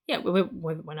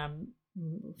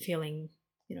feeling,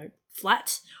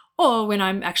 flat, or when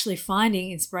I'm actually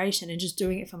finding inspiration and just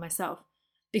doing it for myself.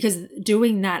 Because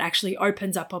doing that actually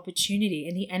opens up opportunity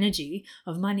and the energy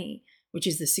of money, which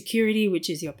is the security, which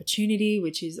is the opportunity,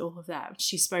 which is all of that, which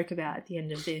she spoke about at the end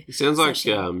of the It sounds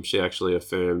session. like she actually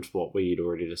affirmed what we'd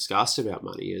already discussed about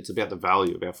money. It's about the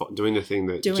value, about doing the thing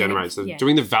that generates,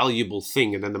 doing the valuable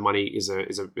thing, and then the money is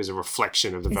a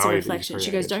reflection of the value. It's a reflection.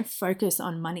 She goes, don't focus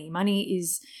on money. Money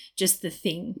is just the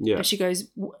thing. Yeah. But she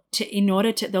goes, in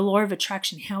order to, the law of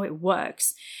attraction, how it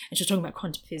works, and she was talking about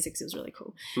quantum physics. It was really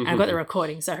cool. And I've got the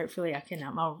recording, so hopefully I can,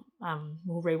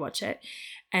 we'll rewatch it.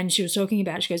 And she was talking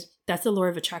about, she goes, that's the law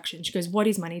of attraction. She goes, what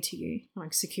is money to you?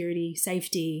 Like security,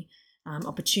 safety,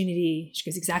 opportunity. She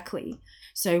goes, exactly.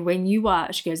 So when you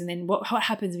are, she goes, and then what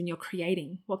happens when you're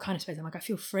creating? What kind of space? I'm like, I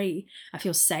feel free. I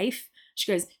feel safe. She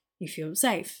goes, you feel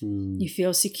safe. You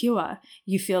feel secure.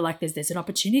 You feel like there's an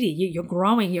opportunity. You're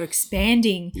growing. You're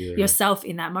expanding yourself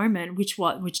in that moment. Which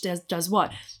does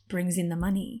what? Brings in the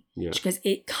money. Yeah. She goes,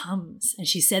 it comes. And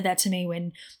she said that to me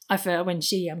when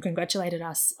she congratulated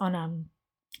us on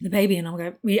the baby, and I'm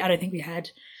going, I don't think we had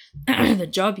the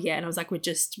job yet. And I was like, we're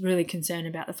just really concerned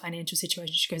about the financial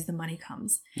situation. She goes, the money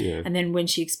comes. Yeah. And then when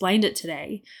she explained it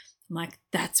today, I'm like,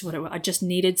 that's what it was. I just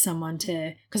needed someone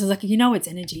to, because I was like, it's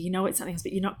energy, it's something,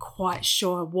 but you're not quite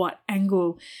sure what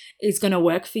angle is going to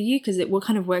work for you, because it will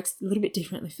kind of works a little bit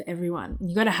differently for everyone. And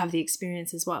you got to have the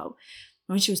experience as well.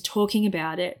 When she was talking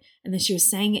about it, and then she was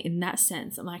saying it in that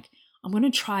sense, I'm like, I'm going to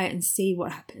try it and see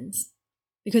what happens.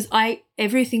 Because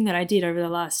everything that I did over the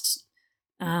last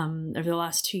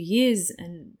 2 years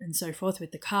and so forth,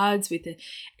 with the cards,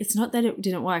 it's not that it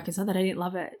didn't work. It's not that I didn't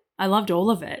love it. I loved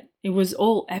all of it. It was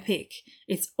all epic.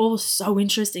 It's all so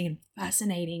interesting and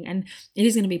fascinating, and it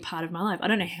is going to be part of my life. I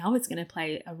don't know how it's going to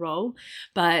play a role,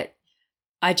 but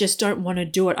I just don't want to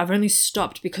do it. I've only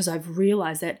stopped because I've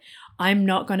realized that I'm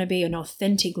not going to be an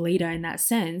authentic leader in that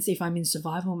sense if I'm in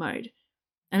survival mode.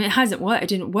 And it hasn't worked. It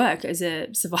didn't work as a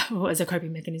survival, as a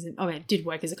coping mechanism. Oh, it did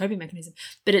work as a coping mechanism,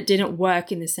 but it didn't work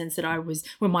in the sense that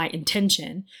where my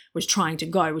intention was trying to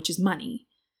go, which is money.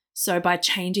 So by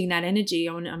changing that energy,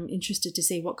 I'm interested to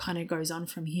see what kind of goes on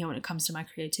from here when it comes to my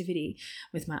creativity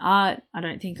with my art. I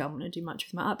don't think I want to do much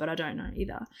with my art, but I don't know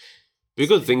either. Be a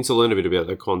good thing to learn a bit about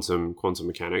the quantum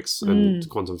mechanics and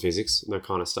quantum physics and that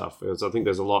kind of stuff. Because I think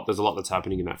there's a lot that's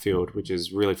happening in that field, which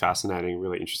is really fascinating,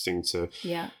 really interesting to.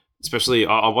 Yeah. Especially,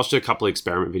 I watched a couple of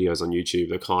experiment videos on YouTube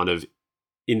that kind of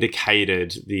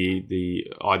indicated the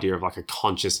idea of like a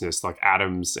consciousness, like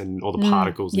atoms and all the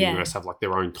particles in the universe have like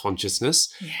their own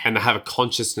consciousness, and they have a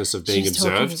consciousness of being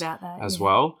observed as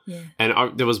well. Yeah.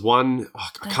 And there was one,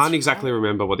 I can't exactly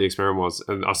remember what the experiment was,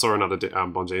 and I saw another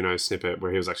Bongino snippet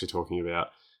where he was actually talking about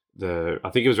I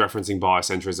think he was referencing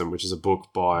Biocentrism, which is a book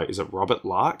by, is it Robert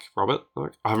Lark? I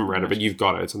haven't read it, but you've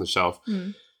got it. It's on the shelf.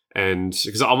 And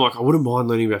because I'm like, I wouldn't mind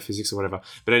learning about physics or whatever.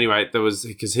 But anyway,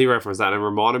 because he referenced that, and it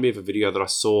reminded me of a video that I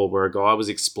saw where a guy was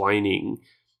explaining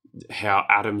how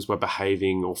atoms were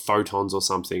behaving, or photons or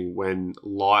something, when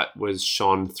light was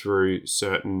shone through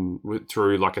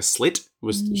like a slit,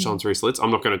 shone through slits.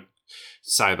 I'm not going to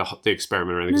say the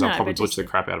experiment or anything, because I'll probably butcher the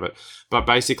crap out of it. But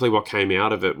basically what came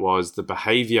out of it was the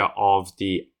behavior of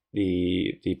the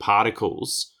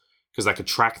particles, because they could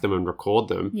track them and record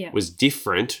them, was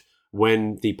different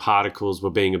when the particles were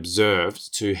being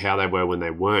observed to how they were when they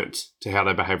weren't, to how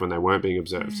they behaved when they weren't being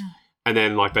observed. Yeah. And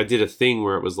then like they did a thing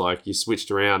where it was like you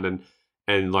switched around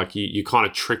and like you kind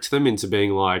of tricked them into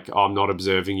being like, oh, I'm not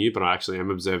observing you, but I actually am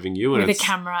observing you. And with the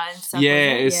camera and stuff.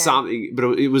 Yeah, it's something,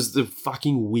 but it was the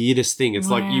fucking weirdest thing. It's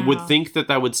like you would think that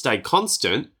they would stay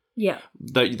constant. Yeah.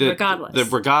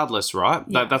 Regardless, right?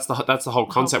 Yeah. That's the whole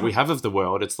concept we have of the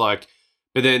world. It's like,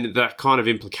 but then the kind of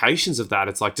implications of that,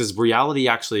 it's like, does reality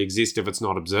actually exist if it's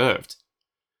not observed?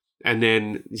 And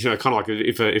then, kind of like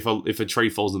if a tree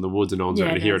falls in the woods and no one's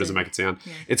around to hear it, doesn't make a sound.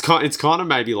 Yeah. It's kind of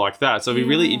maybe like that. So it'd be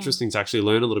really interesting to actually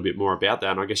learn a little bit more about that.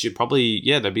 And I guess you'd probably,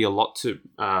 there'd be a lot to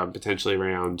potentially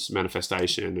around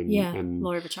manifestation and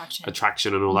law of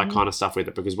attraction and all that kind of stuff with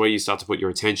it. Because where you start to put your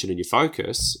attention and your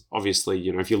focus, obviously,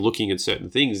 if you're looking at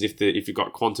certain things, if you've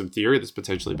got quantum theory that's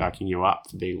potentially backing you up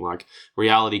for being like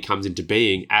reality comes into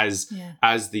being as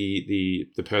the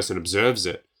person observes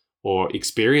it or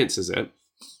experiences it.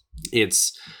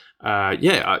 It's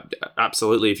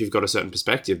absolutely, if you've got a certain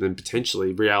perspective, then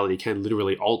potentially reality can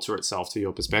literally alter itself to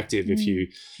your perspective if you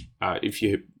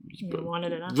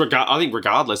wanted it. I think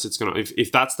regardless, it's gonna,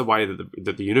 if that's the way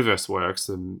that the universe works,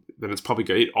 then it's probably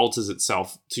good. It alters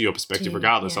itself to your perspective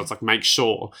regardless. So it's like, make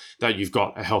sure that you've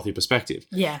got a healthy perspective.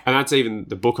 Yeah. And that's even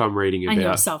the book I'm reading about. And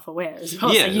you're self-aware as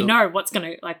well. Yeah. So you know what's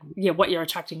gonna what you're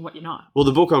attracting, what you're not. Well,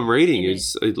 the book I'm reading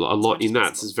is a lot in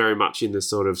that. It's very much in the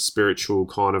sort of spiritual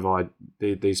kind of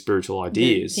these spiritual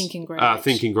ideas. Think and Grow Rich.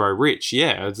 Think and Grow Rich.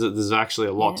 Yeah. There's actually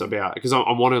a lot about, because I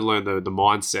want to learn the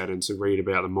mindset and to read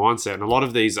about the mindset. And a lot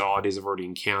of these ideas I've already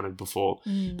encountered before,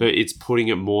 but it's putting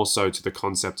it more so to the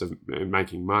concept of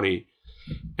making money.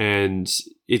 And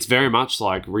it's very much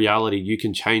like reality. You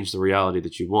can change the reality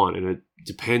that you want, and it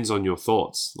depends on your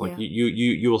thoughts. Like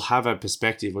you will have a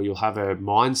perspective, or you'll have a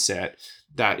mindset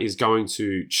that is going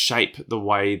to shape the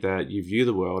way that you view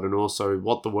the world, and also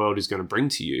what the world is going to bring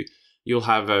to you. You'll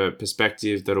have a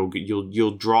perspective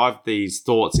you'll drive these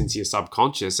thoughts into your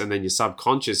subconscious, and then your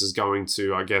subconscious is going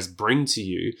to, I guess, bring to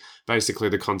you basically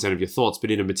the content of your thoughts, but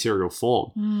in a material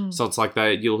form. So it's like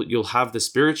that you'll have the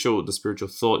spiritual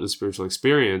thought, the spiritual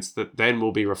experience that then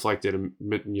will be reflected and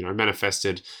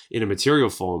manifested in a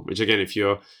material form. Which again, if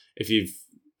you've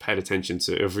paid attention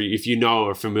to, if you know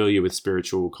or are familiar with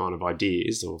spiritual kind of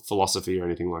ideas or philosophy or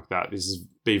anything like that,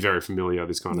 be very familiar,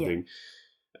 this kind of thing.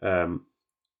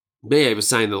 But yeah, he was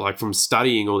saying that like from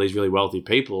studying all these really wealthy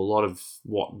people, a lot of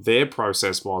what their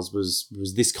process was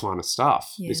this kind of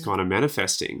stuff, this kind of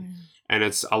manifesting. Mm. And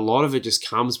it's a lot of it just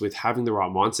comes with having the right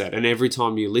mindset. And every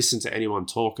time you listen to anyone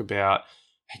talk about,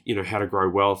 how to grow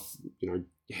wealth,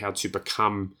 how to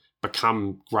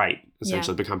become great,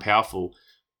 essentially become powerful,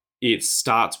 it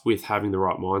starts with having the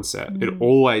right mindset. It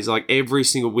always, like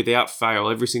without fail,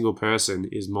 every single person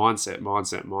is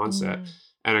mindset.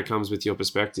 And it comes with your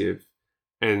perspective.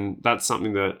 And that's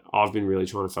something that I've been really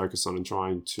trying to focus on and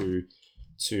trying to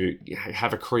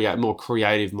have a more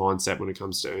creative mindset when it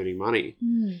comes to earning money.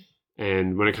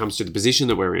 And when it comes to the position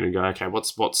that we're in, and go, okay,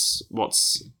 what's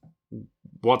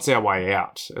our way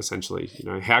out, essentially?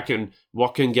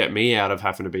 What can get me out of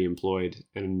having to be employed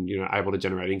and, able to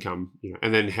generate income,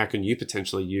 and then how can you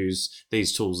potentially use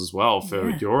these tools as well for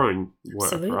your own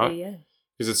work, Absolutely, right? Yeah.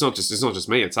 Because it's not just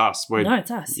me, it's us. No,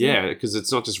 it's us. Yeah, because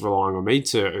it's not just relying on me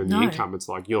to earn the income. It's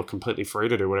like you're completely free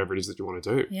to do whatever it is that you want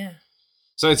to do. Yeah.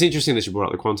 So it's interesting that you brought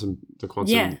up the quantum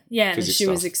Yeah. And she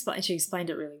she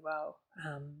explained it really well.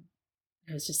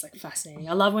 It was just like fascinating.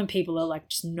 I love when people are like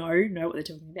just know what they're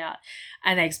talking about,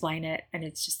 and they explain it, and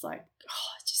it's just like,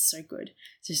 it's just so good.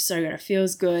 It's just so good. It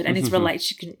feels good, and it's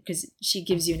because she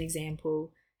gives you an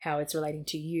example how it's relating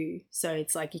to you. So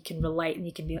it's like you can relate and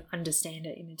you can understand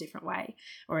it in a different way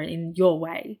or in your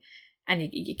way, and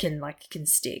you can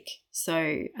stick.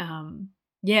 So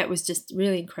it was just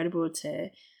really incredible to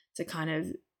kind of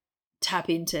tap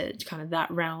into kind of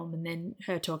that realm, and then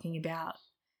her talking about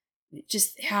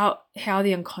just how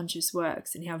the unconscious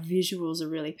works and how visuals are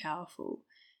really powerful.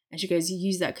 And she goes, you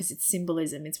use that because it's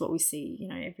symbolism. It's what we see,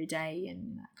 every day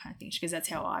and that kind of thing. She goes, that's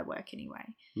how I work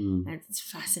anyway. And it's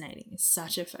fascinating.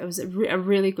 It was a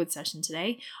really good session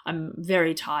today. I'm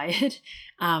very tired,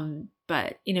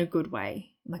 but in a good way,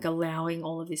 like allowing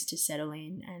all of this to settle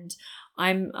in. And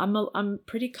I'm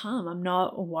pretty calm. I'm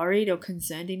not worried or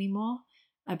concerned anymore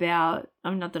about,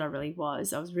 not that I really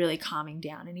was. I was really calming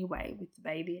down anyway with the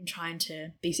baby and trying to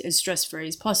be as stress-free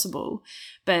as possible.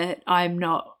 But I'm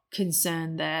not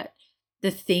concerned that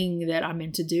the thing that I'm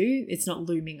meant to do, it's not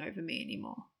looming over me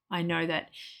anymore. I know that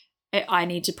I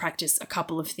need to practice a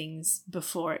couple of things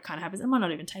before it kind of happens. It might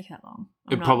not even take that long.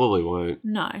 Probably won't.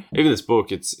 No. Even this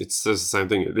book, it says the same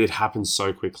thing. It happens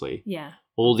so quickly. Yeah.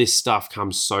 All this stuff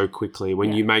comes so quickly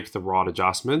when you make the right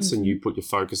adjustments and you put your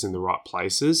focus in the right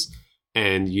places,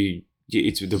 and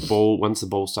it's the ball. Once the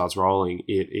ball starts rolling,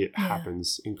 it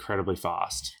happens incredibly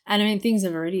fast. And I mean, things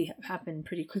have already happened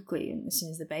pretty quickly as soon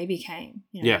as the baby came.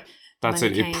 That's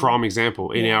a prime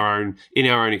example in our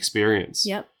own experience.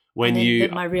 Yep. When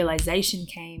my realization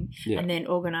came, and then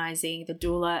organizing the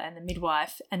doula and the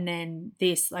midwife, and then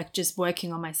this, like just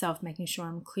working on myself, making sure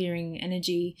I'm clearing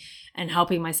energy and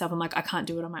helping myself. I'm like, I can't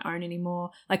do it on my own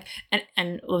anymore. Like,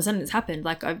 and all of a sudden it's happened.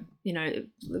 Like it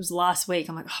was last week.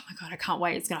 I'm like, oh my God, I can't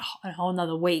wait. It's going to a whole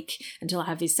another week until I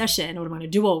have this session. What am I going to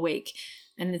do all week?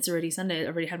 And it's already Sunday. I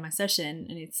already had my session,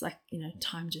 and it's like,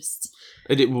 time just.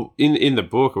 In the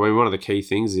book, I mean, one of the key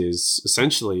things is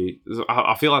essentially,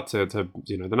 I feel like to the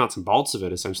nuts and bolts of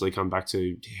it essentially come back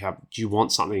to how do you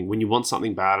want something? When you want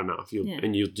something bad enough,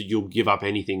 you'll give up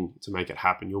anything to make it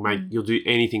happen. You'll do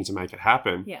anything to make it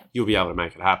happen. Yeah. You'll be able to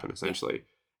make it happen essentially.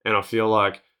 And I feel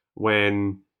like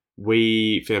when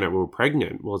we found out we were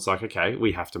pregnant, well, it's like, okay,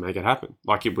 we have to make it happen.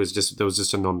 Like there was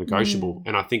just a non-negotiable.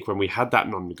 And I think when we had that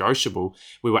non-negotiable,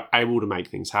 we were able to make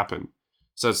things happen.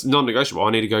 So it's non-negotiable. I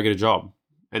need to go get a job.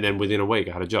 And then within a week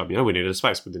I had a job. We needed a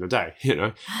space within a day, it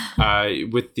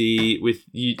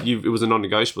was a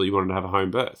non-negotiable. You wanted to have a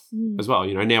home birth as well.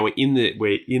 Now we're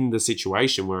in the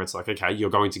situation where it's like, okay, you're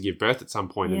going to give birth at some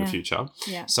point in the future.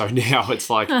 Yeah. So now it's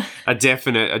like a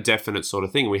definite sort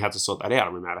of thing. We had to sort that out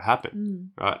and we made it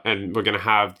happen. Right. And we're going to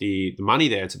have the money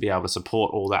there to be able to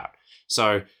support all that.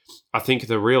 So I think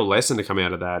the real lesson to come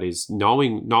out of that is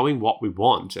knowing what we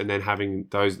want, and then having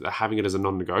it as a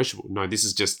non-negotiable. No, this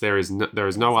is just there is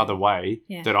no other way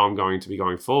that I'm going to be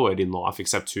going forward in life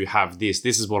except to have this.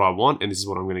 This is what I want, and this is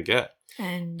what I'm going to get.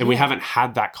 And we haven't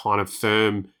had that kind of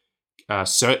firm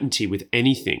certainty with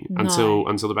anything until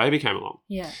the baby came along.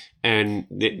 Yeah. And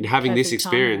having this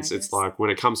experience, it's like when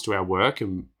it comes to our work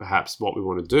and perhaps what we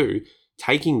want to do,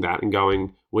 taking that and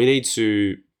going, we need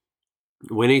to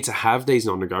have these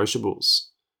non-negotiables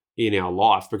in our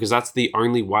life, because that's the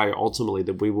only way ultimately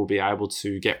that we will be able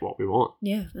to get what we want.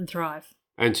 Yeah, and thrive.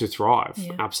 And to thrive,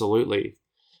 absolutely.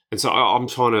 And so I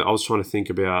was trying to think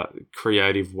about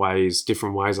creative ways,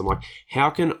 different ways. I'm like,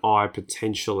 how can I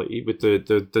potentially, with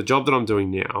the job that I'm doing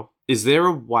now, is there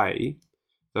a way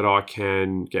that I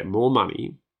can get more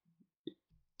money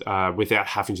without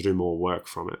having to do more work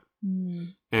from it?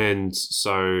 And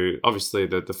so obviously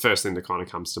the first thing that kind of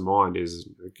comes to mind is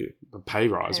a pay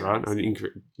rise, right?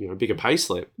 A bigger pay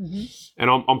slip. And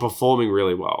I'm performing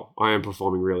really well. I am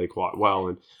performing really quite well.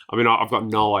 And I mean, I've got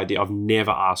no idea. I've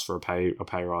never asked for a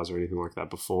pay rise or anything like that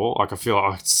before. Like, I feel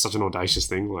like it's such an audacious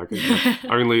thing. Like,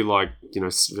 only like,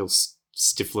 real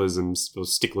stiflers and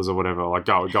sticklers or whatever, like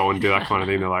go and do that kind of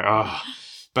thing. They're like, oh,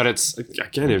 but it's,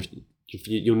 again, if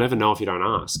you'll never know if you don't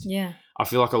ask. Yeah. I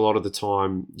feel like a lot of the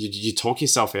time you talk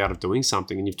yourself out of doing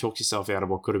something, and you've talked yourself out of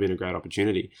what could have been a great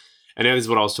opportunity. And now this is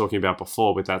what I was talking about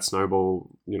before with that snowball,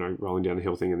 rolling down the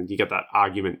hill thing, and you get that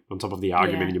argument on top of the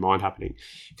argument in your mind happening.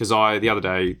 Because the other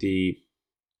day,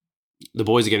 the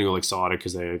boys are getting all excited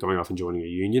because they're going off and joining a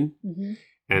union,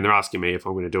 and they're asking me if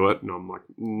I'm going to do it, and I'm like,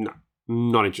 no,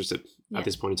 not interested at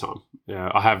this point in time.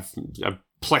 I have a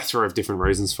plethora of different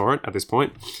reasons for it at this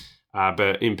point.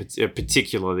 But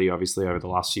particularly, obviously, over the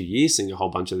last few years, seeing a whole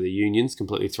bunch of the unions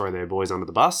completely throw their boys under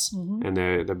the bus and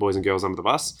their boys and girls under the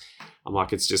bus, I'm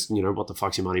like, it's just, what the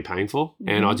fuck's your money paying for?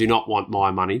 And I do not want my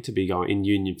money to be going in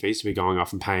union fees to be going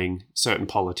off and paying certain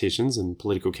politicians and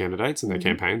political candidates and their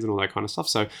campaigns and all that kind of stuff.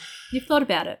 So you've thought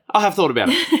about it. I have thought about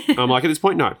it. I'm like, at this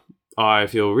point, no. I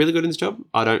feel really good in this job.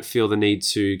 I don't feel the need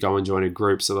to go and join a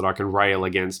group so that I can rail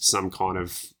against some kind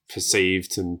of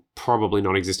perceived and probably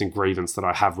non-existent grievance that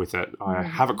I have with it. I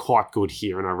have it quite good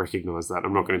here, and I recognise that.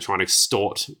 I'm not going to try and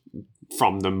extort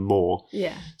from them more.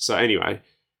 Yeah. So anyway,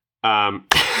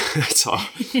 so I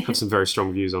have some very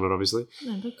strong views on it, obviously.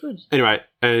 No, but good. Anyway,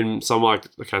 and so I'm like,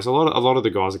 okay, so a lot of the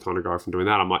guys are kind of go from doing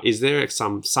that. I'm like, is there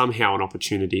somehow an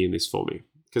opportunity in this for me?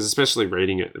 Because especially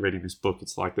reading this book,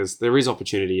 it's like there is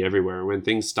opportunity everywhere. And when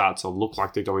things start to look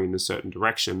like they're going in a certain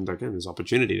direction, again, there's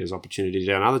opportunity. There's opportunity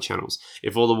down other channels.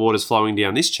 If all the water's flowing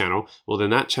down this channel, well, then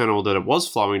that channel that it was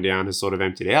flowing down has sort of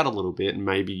emptied out a little bit, and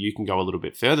maybe you can go a little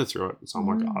bit further through it. So I'm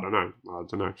like, I don't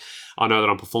know. I know that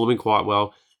I'm performing quite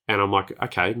well. And I'm like,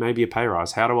 okay, maybe a pay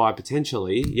rise. How do I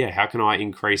potentially, how can I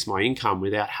increase my income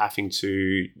without having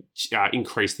to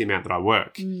increase the amount that I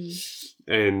work?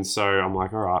 And so I'm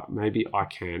like, all right, maybe I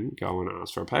can go and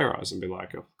ask for a pay rise and be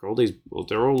like,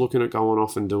 they're all looking at going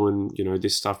off and doing,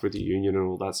 this stuff with the union and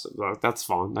all that stuff. Like, that's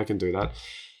fine. They can do that.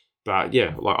 But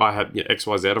like I have X,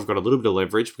 Y, Z. I've got a little bit of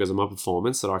leverage because of my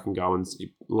performance that I can go and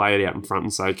lay it out in front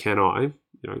and say, can I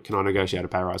negotiate a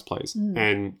pay rise, please?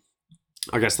 And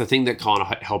I guess the thing that kind of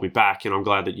held me back, and I'm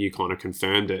glad that you kind of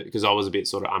confirmed it, because I was a bit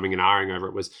sort of umming and ahhing over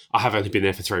it, was I have only been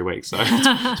there for 3 weeks. So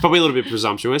it's probably a little bit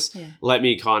presumptuous. Yeah. Let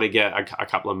me kind of get a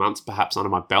couple of months perhaps under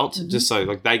my belt, just so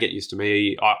like they get used to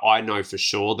me. I know for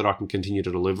sure that I can continue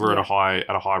to deliver at a high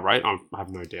rate. I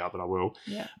have no doubt that I will.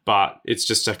 Yeah. But it's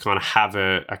just to kind of have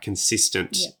a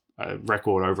consistent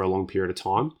record over a long period of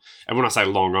time. And when I say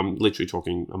long, I'm literally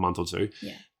talking a month or two.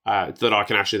 Yeah. That I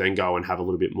can actually then go and have a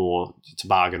little bit more to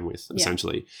bargain with,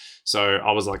 essentially. So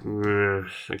I was like,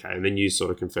 okay. And then you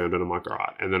sort of confirmed it. I'm like, all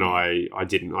right. And then I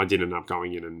didn't end up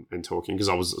going in and talking, because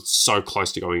I was so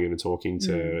close to going in and talking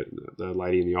to the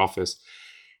lady in the office.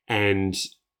 And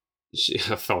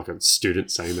I felt like a student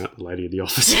saying that, the lady in the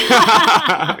office.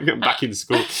 Back in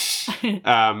school.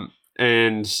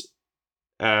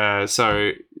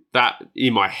 So that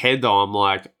in my head, though, I'm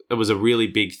like, it was a really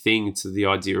big thing to the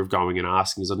idea of going and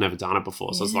asking, because I've never done it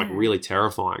before. So it's like really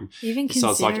terrifying. Even so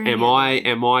it's like, am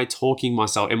I talking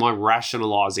myself? Am I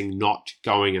rationalizing not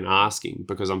going and asking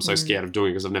because I'm so scared of doing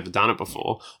it because I've never done it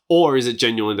before? Or is it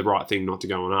genuinely the right thing not to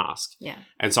go and ask? Yeah.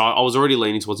 And so I was already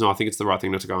leaning towards, no, I think it's the right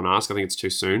thing not to go and ask. I think it's too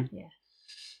soon. Yeah.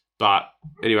 But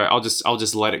anyway, I'll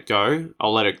just let it go.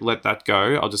 I'll let that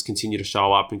go. I'll just continue to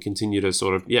show up and continue to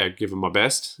sort of give them my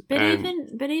best. But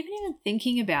even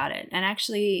thinking about it and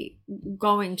actually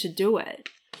going to do it,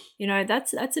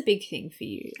 that's a big thing for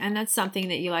you, and that's something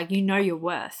that you're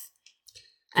worth,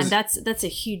 and that's a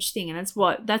huge thing, and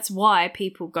that's why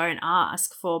people go and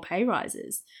ask for pay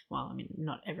rises. Well, I mean,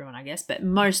 not everyone, I guess, but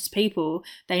most people,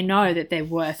 they know that they're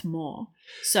worth more.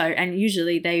 So, and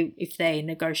usually if they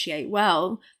negotiate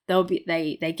well,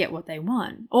 they get what they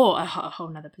want, or a whole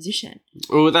nother position.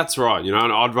 Well, that's right. And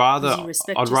I'd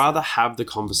rather have the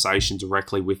conversation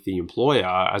directly with the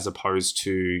employer as opposed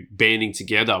to banding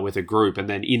together with a group and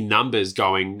then in numbers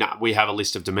going, nah, we have a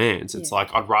list of demands. It's like,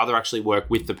 I'd rather actually work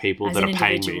with the people that are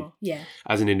paying me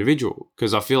as an individual,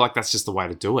 because I feel like that's just the way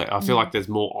to do it. I feel like there's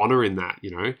more honor in that,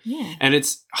 Yeah. And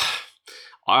it's...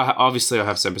 I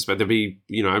have some perspective.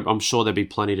 I'm sure there'd be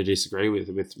plenty to disagree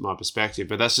with my perspective,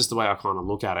 but that's just the way I kind of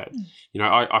look at it.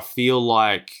 I feel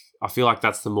like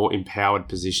that's the more empowered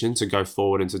position to go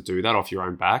forward and to do that off your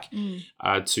own back,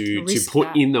 to put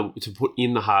in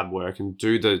the hard work and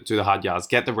do the hard yards,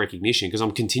 get the recognition, because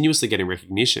I'm continuously getting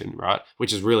recognition, right,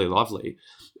 which is really lovely,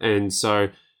 and so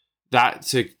that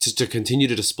to continue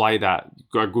to display that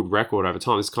a good record over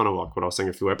time is kind of like what I was saying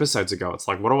a few episodes ago. It's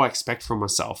like, what do I expect from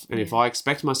myself? And if I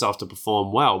expect myself to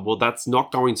perform well, that's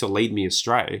not going to lead me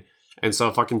astray. And so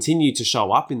if I continue to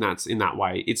show up in that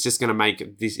way, it's just going to make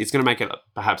it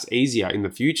perhaps easier in the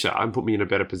future and put me in a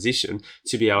better position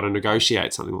to be able to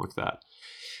negotiate something like that.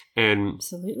 And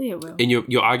absolutely it will. And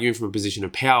you're arguing from a position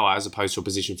of power as opposed to a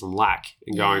position from lack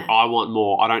and going, Yeah. I want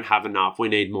more, I don't have enough, we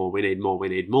need more, we need more, we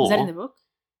need more. Is that in the book?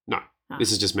 No. Oh.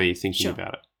 This is just me thinking Sure.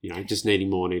 about it. Just needing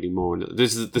more. And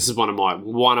this is one of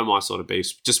my sort of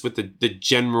beefs, just with the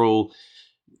general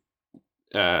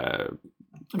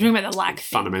I'm talking about the lack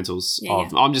thing. fundamentals Yeah,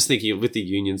 of. I'm just thinking with the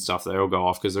union stuff, they all go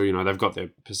off because they've got their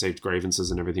perceived grievances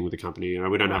and everything with the company.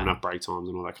 We don't have Right. enough break times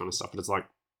and all that kind of stuff. But it's like,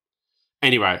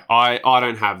 anyway, I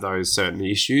don't have those certain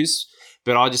issues,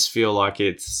 but I just feel like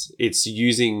it's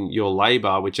using your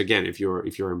labor, which again, if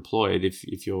you're employed,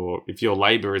 if your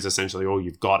labor is essentially all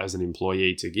you've got as an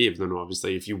employee to give, then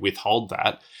obviously if you withhold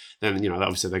that, then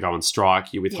obviously they go on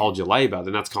strike. You withhold your labor,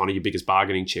 then that's kind of your biggest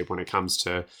bargaining chip when it comes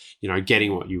to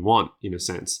getting what you want in a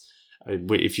sense.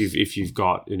 If you've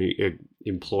got an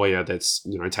employer that's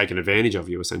taking advantage of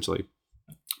you essentially.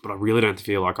 But I really don't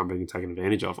feel like I'm being taken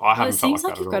advantage of. I haven't felt like that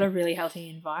at all. It seems like you've got a really healthy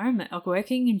environment, like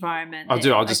working environment. I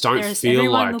do. I just don't feel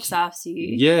everyone like looks after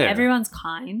you. Yeah. Everyone's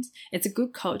kind. It's a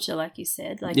good culture, like you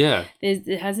said. Like yeah.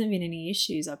 there hasn't been any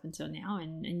issues up until now,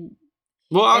 and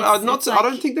Well, I it's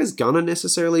don't think there's gonna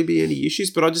necessarily be any issues,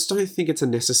 but I just don't think it's a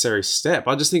necessary step.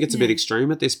 I just think it's a bit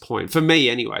extreme at this point for me,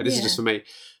 anyway. This is just for me.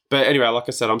 But anyway, like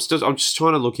I said, I'm just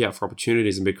trying to look out for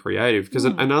opportunities and be creative because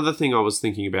another thing I was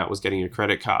thinking about was getting a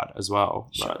credit card as well,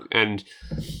 right? And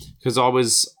because I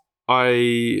was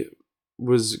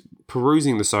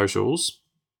perusing the socials,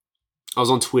 I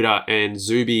was on Twitter and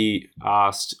Zuby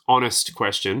asked honest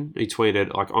question. He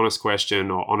tweeted like honest question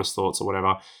or honest thoughts or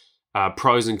whatever.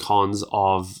 Pros and cons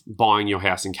of buying your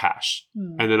house in cash,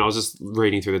 and then I was just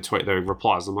reading through the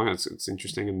replies. I'm like, it's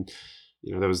interesting, and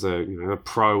there was the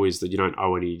pro is that you don't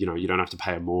owe any, you don't have to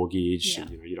pay a mortgage, and,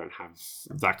 you don't have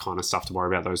that kind of stuff to worry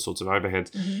about, those sorts of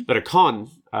overheads. But a con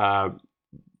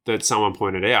that someone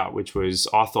pointed out, which was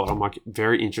I'm like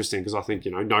very interesting because I think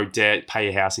no debt, pay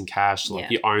your house in cash,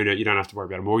 like you own it, you don't have to worry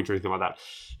about a mortgage or anything like that.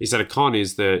 He said a con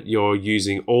is that you're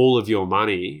using all of your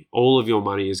money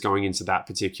is going into that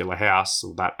particular house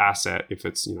or that asset if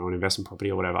it's an investment property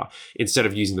or whatever, instead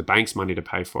of using the bank's money to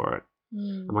pay for it.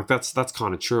 I'm like that's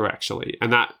kind of true actually,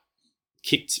 and that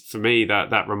kicked for me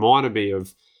that reminded me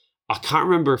of, I can't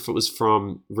remember if it was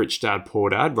from Rich Dad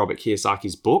Poor Dad, Robert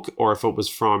Kiyosaki's book, or if it was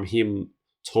from him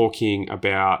talking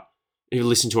about, he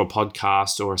listened to a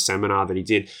podcast or a seminar that he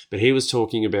did, but he was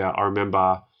talking about, I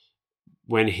remember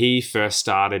when he first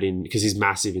started because he's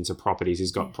massive into properties,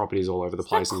 he's got properties all over the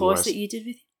place that in the US. course that you did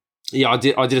with him? Yeah, I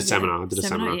did a seminar. I did a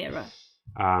seminar. Yeah,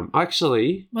 right.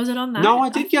 Actually, was it on that? No, I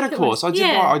did get a course. I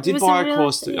did buy a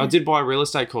course. Yeah. I did buy a real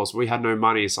estate course. We had no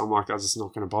money, so I'm like, I was just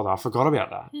not going to bother. I forgot about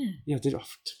that. Yeah, I did. I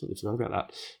completely forgot about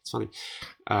that. It's funny.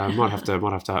 Might have to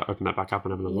open that back up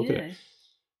and have another look at it.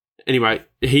 Anyway,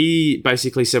 he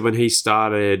basically said when he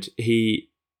started, in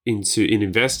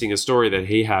investing, a story that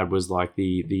he had was like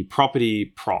the property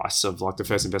price of like the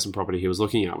first investment property he was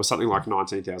looking at was something like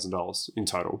 $19,000 in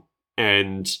total,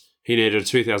 and he needed a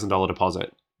 $2,000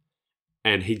 deposit.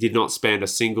 And he did not spend a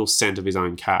single cent of his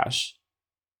own cash,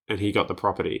 and he got the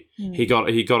property. He got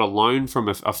a loan from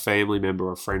a family member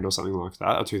or a friend or something like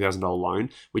that, a $2,000 loan,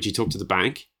 which he took to the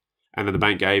bank, and then the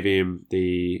bank gave him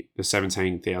the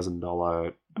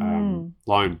 $17,000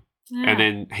 loan. Yeah. And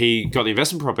then he got the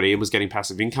investment property and was getting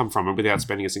passive income from it without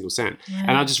spending a single cent. Yeah. And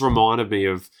that just reminded me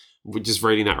of just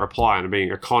reading that reply and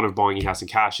being a con of buying your house in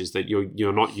cash is that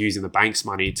you're not using the bank's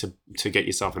money to get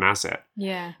yourself an asset.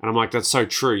 Yeah. And I'm like, that's so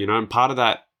true, and part of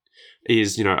that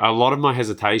is, a lot of my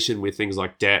hesitation with things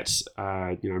like debt,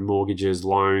 mortgages,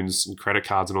 loans and credit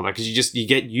cards and all that, because you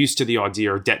get used to the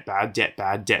idea of debt bad.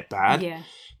 Yeah.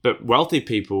 But wealthy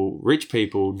people, rich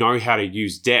people know how to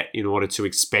use debt in order to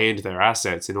expand their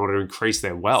assets, in order to increase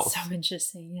their wealth. So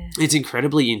interesting, yeah. It's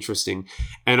incredibly interesting.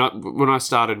 And when I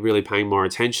started really paying more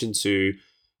attention to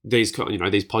these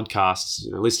podcasts,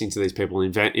 listening to these people,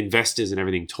 investors and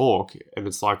everything talk, and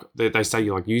it's like they say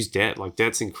use debt. Like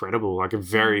debt's incredible, like a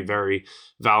very, very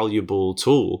valuable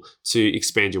tool to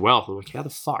expand your wealth. I'm like, how the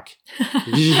fuck? Like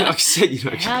I said,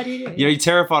 how do you do it? You're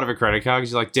terrified of a credit card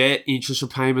because you're like debt, interest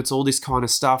repayments, all this kind of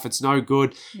stuff. It's no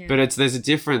good. Yeah. But there's a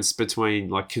difference between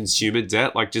like consumer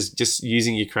debt, like just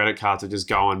using your credit card to just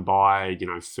go and buy,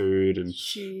 food and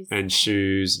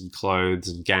shoes and clothes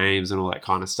and games and all that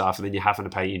kind of stuff, and then you're having to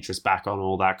pay pay interest back on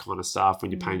all that kind of stuff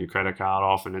when you're paying your credit card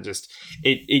off, and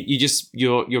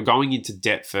you're going into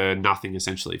debt for nothing,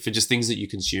 essentially, for just things that you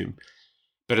consume.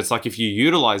 But it's like if you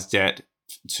utilize debt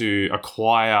to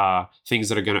acquire things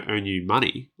that are going to earn you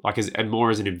money, and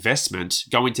more as an investment,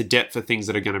 go into debt for things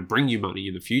that are going to bring you money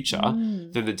in the future,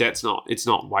 then it's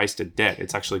not wasted debt.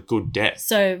 It's actually good debt.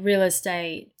 So real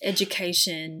estate,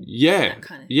 education, that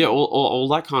kind of all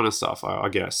that kind of stuff. I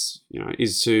guess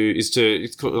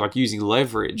it's called like using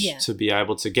leverage to be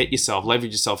able to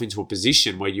leverage yourself into a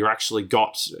position where you're actually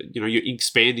you're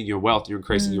expanding your wealth, you're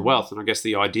increasing your wealth, and I guess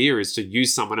the idea is to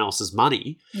use someone else's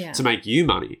money to make you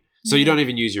money. So you don't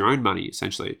even use your own money,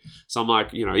 essentially. So I'm like,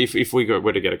 if we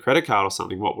were to get a credit card or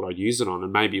something, what would I use it on?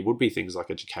 And maybe it would be things like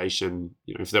education,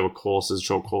 if there were courses,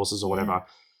 short courses or whatever.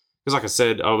 Because like I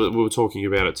said, we were talking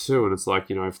about it too. And it's like,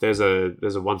 if there's a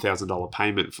 $1,000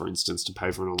 payment, for instance, to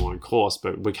pay for an online course,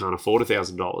 but we can't afford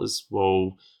 $1,000.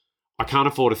 Well, I can't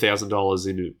afford $1,000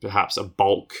 in perhaps a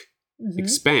bulk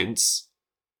expense,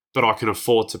 but I can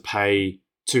afford to pay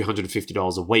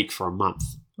 $250 a week for a month.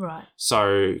 Right.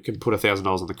 So you can put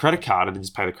 $1,000 on the credit card and then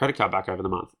just pay the credit card back over the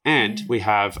month. And we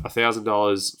have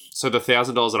 $1,000. So the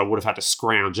 $1,000 that I would have had to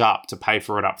scrounge up to pay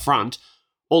for it up front,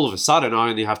 all of a sudden I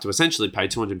only have to essentially pay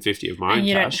 $250 of my own cash. And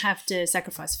you don't have to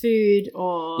sacrifice food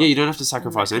or... Yeah, you don't have to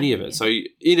sacrifice any of it. So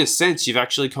in a sense, you've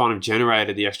actually kind of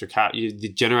generated the extra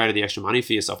generated the extra money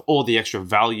for yourself, or the extra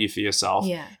value for yourself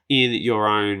in your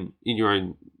own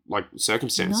like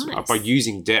circumstance, by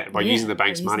using debt, by using the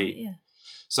bank's money.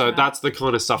 So that's the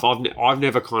kind of stuff I've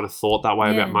never kind of thought that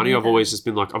way about money. I've always just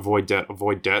been like, avoid debt.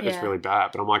 It's really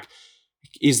bad. But I'm like,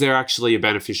 is there actually a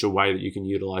beneficial way that you can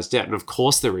utilize debt? And of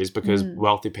course there is, because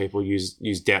wealthy people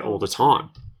use debt all the time.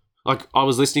 Like I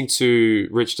was listening to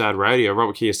Rich Dad Radio,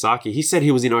 Robert Kiyosaki. He said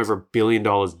he was in over $1 billion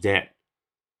debt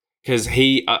because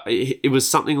it was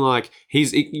something like,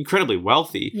 he's incredibly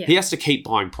wealthy. He has to keep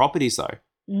buying properties though.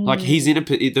 Like he's in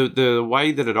the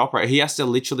way that it operates, he has to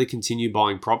literally continue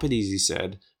buying properties, he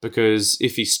said, because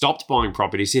if he stopped buying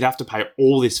properties, he'd have to pay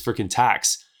all this freaking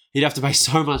tax. He'd have to pay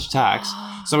so much tax.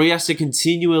 So he has to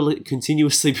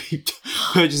continuously be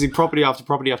purchasing property after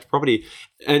property after property.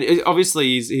 And obviously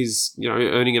he's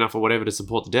earning enough or whatever to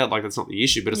support the debt. Like that's not the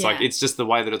issue, but it's like, it's just the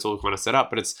way that it's all kind of set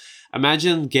up. But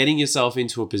imagine getting yourself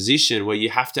into a position where you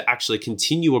have to actually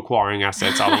continue acquiring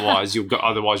assets. Otherwise you'll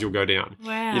go down.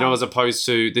 Wow. As opposed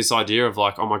to this idea of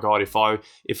like, oh my God, if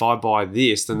I buy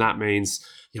this, then that means,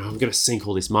 I'm going to sink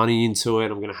all this money into it.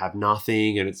 I'm going to have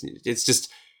nothing. And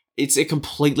it's a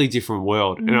completely different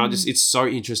world. And it's so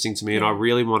interesting to me. And I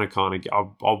really want to I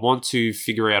want to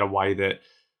figure out a way that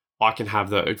I can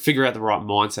figure out the right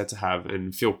mindset to have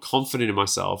and feel confident in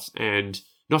myself, and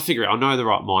not figure out, I know the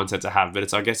right mindset to have, but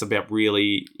it's, I guess, about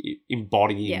really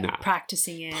embodying that.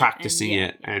 Practicing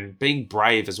it. And being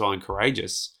brave as well and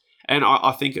courageous. And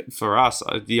I think for us,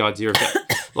 the idea of that,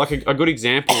 like a good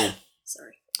example,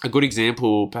 a good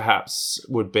example perhaps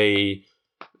would be,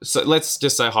 so let's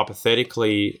just say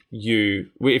hypothetically,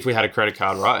 if we had a credit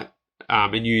card, right,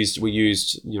 and we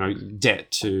used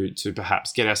debt to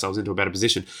perhaps get ourselves into a better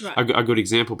position. Right. A good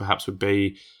example perhaps would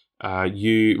be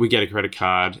we get a credit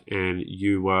card and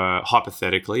you were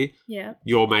hypothetically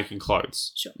you're making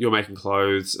clothes. Sure. You're making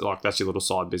clothes, like that's your little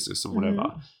side business and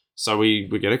whatever. So we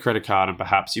get a credit card and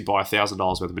perhaps you buy $1,000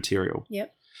 worth of material.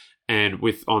 Yep. And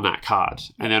on that card,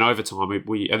 and then over time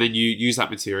and then you use that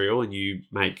material and you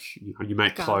make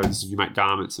clothes, and you make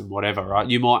garments and whatever, right?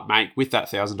 You might make, with that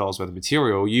 $1,000 worth of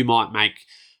material, you might make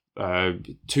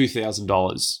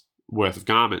 $2,000 worth of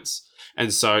garments.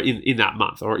 And so in that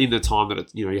month, or in the time that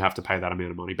you have to pay that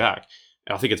amount of money back.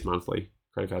 I think it's monthly.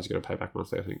 Credit cards you got to pay back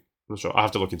monthly, I think. I'm not sure. I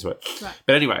have to look into it. Right.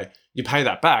 But anyway, you pay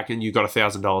that back and you've got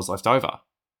 $1,000 left over.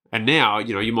 And now,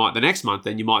 you might, the next month,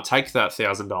 then you might take that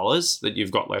 $1,000 that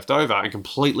you've got left over and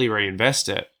completely reinvest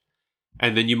it.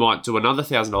 And then you might do another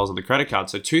 $1,000 on the credit card.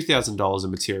 So $2,000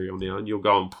 in material now, and you'll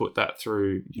go and put that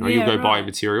through, you'll go buy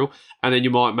material. And then you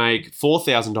might make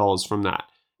 $4,000 from that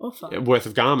worth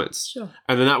of garments. Sure.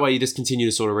 And then that way you just continue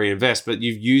to sort of reinvest. But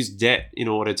you've used debt in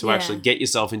order to actually get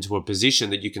yourself into a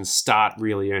position that you can start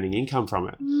really earning income from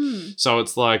it. So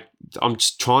it's like, I'm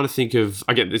just trying to think of,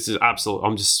 again, this is absolute,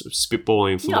 I'm just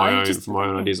spitballing for my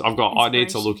own ideas. I need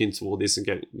to look into all this and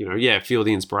get, feel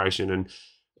the inspiration and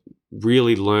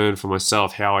really learn for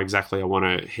myself how exactly I want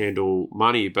to handle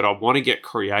money. But I want to get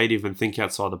creative and think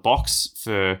outside the box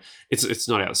it's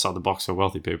not outside the box for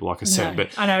wealthy people, like I said,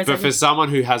 but for someone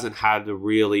who hasn't had the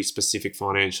really specific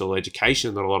financial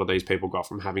education that a lot of these people got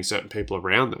from having certain people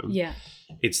around them. Yeah.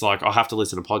 It's like I have to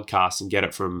listen to podcasts and get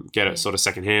it sort of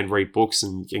secondhand, read books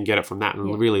and get it from that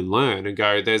and really learn and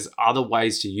go, there's other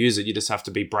ways to use it. You just have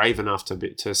to be brave enough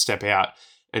to step out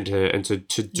and to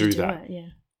do You that. it, yeah.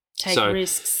 Take So,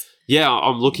 risks. Yeah,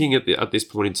 I'm looking at this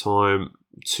point in time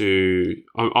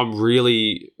I'm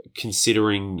really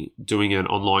considering doing an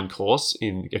online course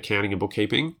in accounting and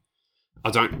bookkeeping. I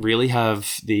don't really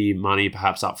have the money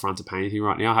perhaps up front to pay anything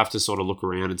right now. I have to sort of look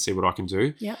around and see what I can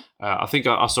do. Yeah. I think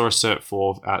I saw a Cert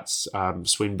 4 at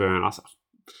Swinburne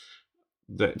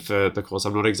for the course.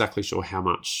 I'm not exactly sure how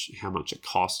much it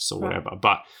costs or whatever,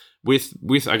 but with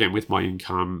my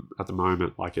income at the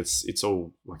moment, like it's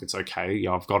all like it's okay.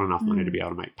 Yeah, I've got enough money to be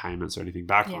able to make payments or anything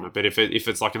back on it. But if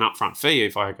it's like an upfront fee,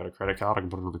 if I got a credit card, I can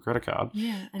put it on the credit card,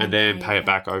 and then pay it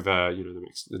back over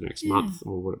the next month,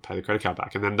 or would it pay the credit card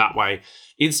back, and then that way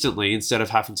instantly, instead of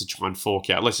having to try and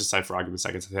fork out, let's just say for argument's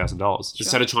sake, it's $1,000.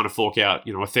 Instead of trying to fork out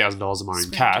 $1,000 of my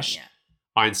own cash,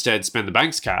 I instead spend the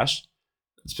bank's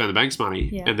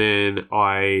money, and then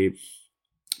I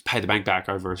pay the bank back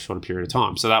over a shorter period of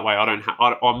time. So that way I'm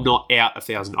not out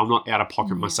 $1,000. I'm not out of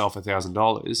pocket myself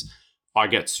 $1,000. I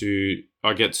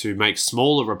get to make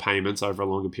smaller repayments over a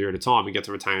longer period of time and get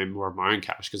to retain more of my own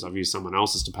cash because I've used someone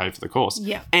else's to pay for the course.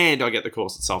 Yeah. And I get the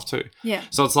course itself too. Yeah.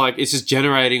 So it's like it's just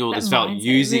generating all this value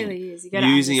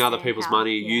using other people's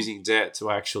money, using debt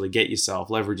to actually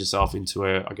leverage yourself into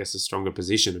a stronger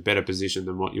position, a better position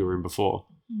than what you were in before.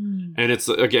 And it's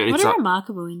a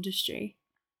remarkable industry.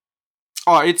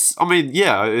 Oh, it's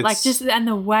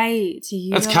the way to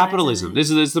use that's capitalism. This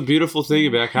is the beautiful thing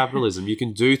about capitalism. You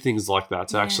can do things like that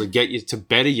to actually get you to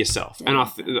better yourself. And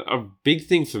a big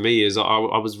thing for me is I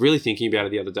was really thinking about it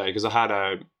the other day because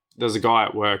there's a guy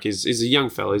at work. He's a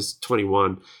young fella. He's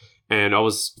 21, and I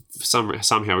was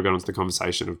somehow we got into the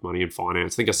conversation of money and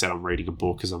finance. I think I said I'm reading a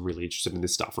book because I'm really interested in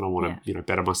this stuff and I want to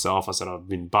better myself. I said I've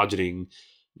been budgeting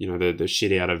the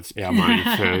shit out of our money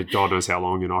for God knows how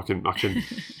long, and I can.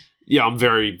 Yeah, I'm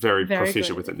very, very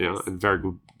proficient with it now and very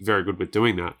good with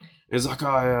doing that. And it's like, oh,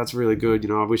 yeah, that's really good.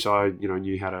 I wish I,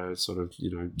 knew how to sort of,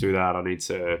 do that. I need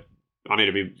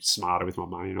to be smarter with my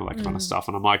money and all that kind of stuff.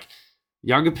 And I'm like,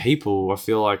 younger people, I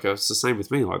feel like it's the same with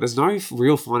me. Like, there's no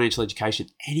real financial education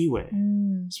anywhere,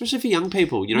 especially for young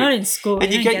people. Not in school,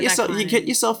 and you get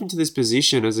yourself into this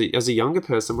position as a younger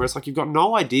person where it's like you've got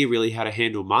no idea really how to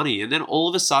handle money, and then all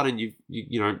of a sudden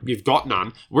you've got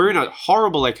none. We're in a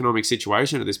horrible economic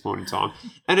situation at this point in time,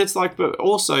 and it's like, but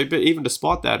even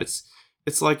despite that, it's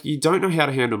like you don't know how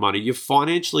to handle money. You're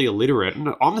financially illiterate,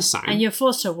 and I'm the same. And you're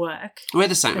forced to work. We're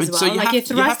the same. As well. So you're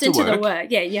thrust into the work.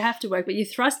 Yeah, you have to work, but you're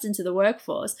thrust into the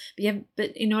workforce.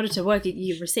 But in order to work,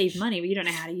 you receive money, but you don't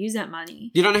know how to use that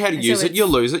money. You don't know how to use it. You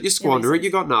lose it. You squander it.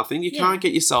 You got nothing. You can't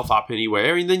get yourself up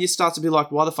anywhere, and then you start to be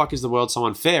like, "Why the fuck is the world so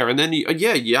unfair?" And then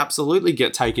you absolutely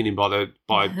get taken in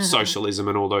by socialism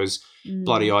and all those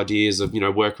bloody ideas of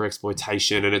worker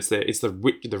exploitation, and it's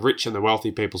the rich and the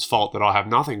wealthy people's fault that I have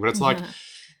nothing. But it's like.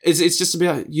 It's just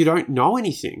about you don't know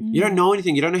anything. You don't know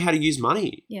anything. You don't know how to use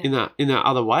money in that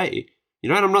other way.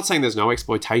 And I'm not saying there's no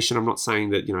exploitation. I'm not saying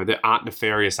that there aren't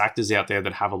nefarious actors out there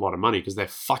that have a lot of money because there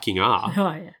fucking are.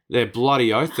 Oh yeah, they're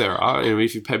bloody oath there are.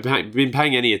 If you've been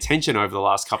paying any attention over the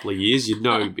last couple of years, you'd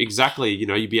know exactly.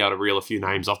 You'd be able to reel a few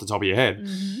names off the top of your head.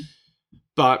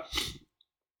 But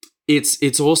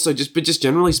it's also just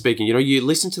generally speaking, you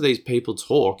listen to these people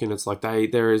talk and it's like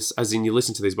you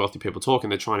listen to these wealthy people talk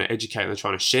and they're trying to educate and they're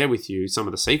trying to share with you some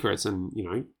of the secrets and,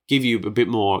 give you a bit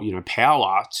more,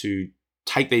 power to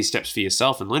take these steps for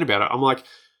yourself and learn about it. I'm like,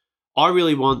 I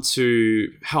really want to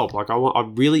help. Like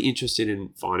I'm really interested in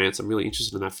finance. I'm really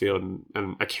interested in that field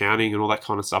and accounting and all that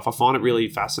kind of stuff. I find it really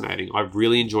fascinating. I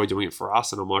really enjoy doing it for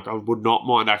us. And I'm like, I would not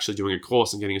mind actually doing a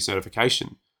course and getting a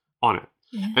certification on it.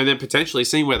 Yeah. And then potentially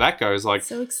seeing where that goes, like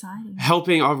so exciting.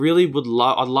 Helping, I really would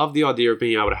I'd love the idea of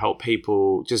being able to help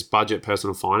people just budget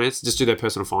personal finance, just do their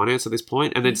personal finance at this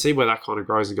point, and then see where that kind of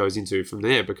grows and goes into from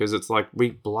there, because it's like we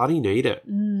bloody need it.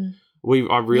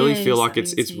 I really feel like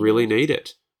it's really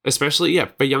needed, especially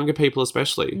for younger people,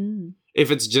 especially.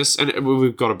 If it's just, and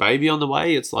we've got a baby on the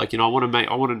way, it's like, I want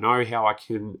to know how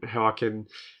I can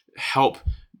help,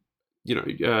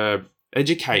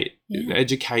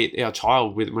 educate our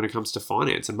child when it comes to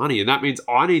finance and money, and that means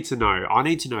I need to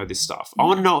know this stuff. I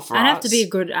want to know it for us. I have to be a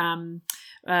good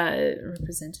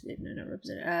representative. No, not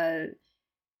representative.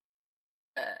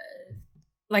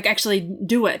 Like actually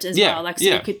do it as well. Like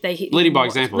so leading by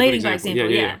example. Leading by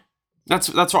example. Yeah.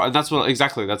 That's right. That's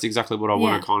exactly what I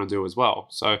want to kind of do as well.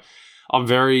 So I'm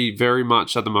very, very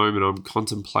much at the moment. I'm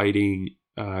contemplating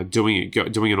doing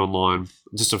an online,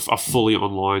 just a fully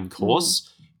online course.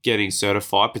 Getting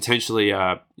certified, potentially,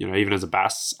 even as a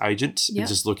BAS agent, and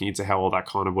just looking into how all that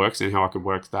kind of works and how I could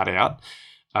work that out.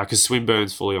 Because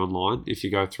Swinburne's fully online. If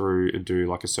you go through and do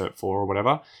like a Cert 4 or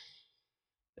whatever,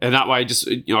 And that way, just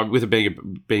with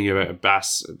it being a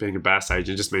BAS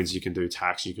agent, just means you can do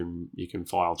tax. You can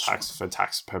file tax for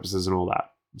tax purposes and all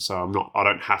that. So I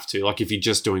don't have to. Like if you're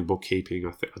just doing bookkeeping,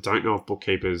 I don't know if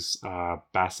bookkeepers are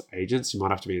BAS agents. You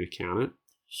might have to be an accountant.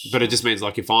 But it just means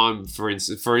like if I'm, for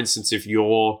instance, if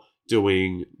you're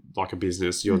doing like a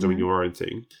business, you're doing your own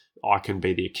thing, I can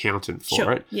be the accountant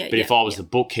for it. Yeah, but if I was the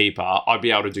bookkeeper, I'd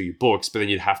be able to do your books, but then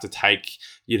you'd have to take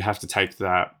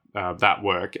that that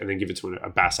work and then give it to a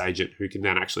BAS agent who can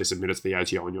then actually submit it to the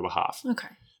ATO on your behalf. Okay.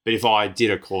 But if I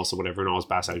did a course or whatever and I was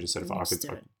BAS agent certified,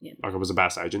 I was a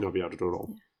BAS agent, I'd be able to do it all.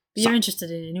 Yeah. But you're interested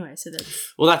in it anyway, so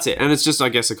that's... Well, that's it. And it's just, I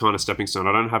guess, a kind of stepping stone.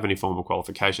 I don't have any formal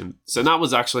qualification. So that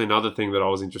was actually another thing that I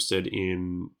was interested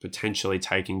in potentially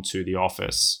taking to the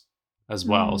office as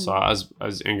well. So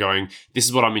and going, this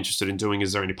is what I'm interested in doing.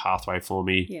 Is there any pathway for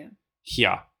me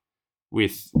here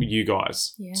with you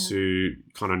guys to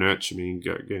kind of nurture me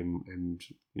and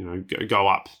go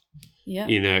up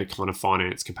in a kind of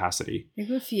finance capacity? It'd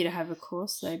be good for you to have a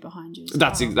course though behind you.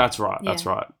 That's right. Yeah. That's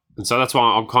right. And so that's why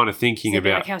I'm kind of thinking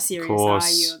about like how serious are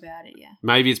you about it? Yeah.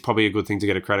 Maybe it's probably a good thing to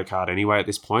get a credit card anyway at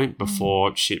this point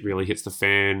before shit really hits the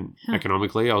fan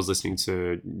economically. I was listening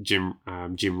to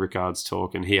Jim Rickard's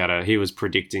talk, and he was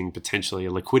predicting potentially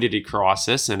a liquidity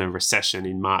crisis and a recession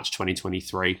in March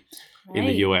 2023 in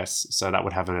the US. So that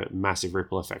would have a massive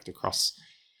ripple effect across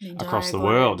the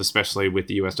world, especially with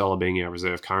the US dollar being our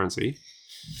reserve currency.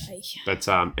 But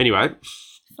anyway.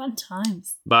 Fun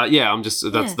times. But yeah, those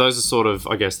are sort of,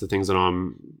 I guess, the things that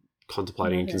I'm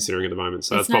contemplating and considering at the moment.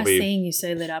 So it's that's probably nice seeing you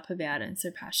so lit up about it and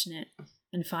so passionate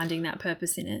and finding that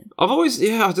purpose in it. I've always,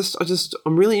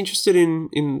 I'm really interested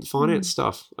in finance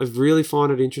stuff. I really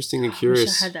find it interesting and curious. I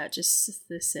wish I had that, just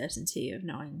the certainty of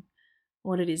knowing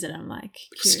what it is that I'm like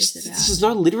curious about. There's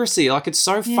no literacy. Like it's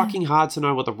so fucking hard to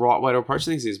know what the right way to approach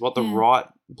things is, what the right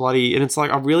bloody, and it's like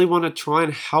I really want to try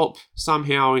and help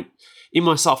somehow in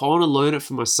myself. I want to learn it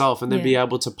for myself and then be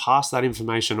able to pass that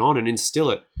information on and instill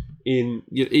it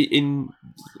in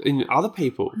other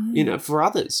people, for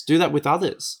others. Do that with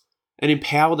others and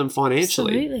empower them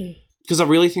financially. Absolutely. Because I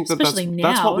really think that's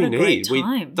what we need.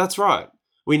 That's right.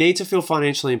 We need to feel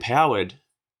financially empowered,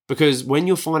 because when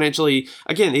you're financially,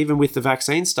 again, even with the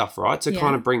vaccine stuff, right, to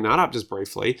kind of bring that up just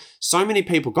briefly, so many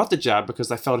people got the jab because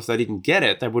they felt if they didn't get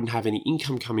it, they wouldn't have any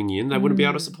income coming in. They wouldn't be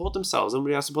able to support themselves. They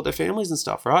wouldn't be able to support their families and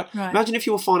stuff, right? Imagine if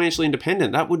you were financially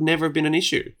independent. That would never have been an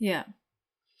issue. Yeah.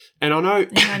 And I know...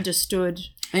 You understood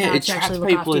how it to trapped actually look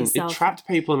people after yourself. It trapped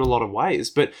people in a lot of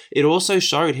ways, but it also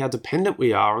showed how dependent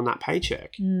we are on that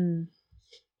paycheck.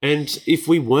 And if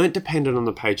we weren't dependent on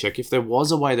the paycheck, if there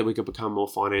was a way that we could become more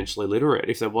financially literate,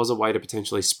 if there was a way to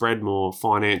potentially spread more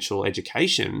financial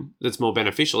education that's more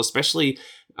beneficial, especially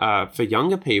for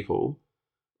younger people,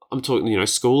 I'm talking,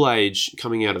 school age,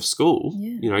 coming out of school,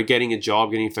 getting a job,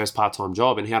 getting a first part-time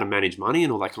job and how to manage money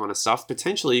and all that kind of stuff,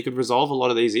 potentially you could resolve a lot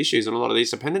of these issues and a lot of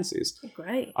these dependencies.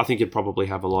 Great. I think you'd probably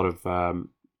have a lot of...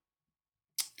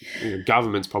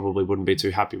 governments probably wouldn't be too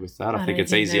happy with that. I think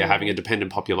it's easier having a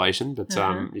dependent population, but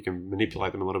you can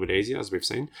manipulate them a little bit easier, as we've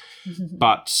seen.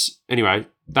 But anyway,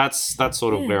 that's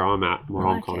sort of where I'm at, what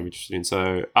I'm kind of interested in.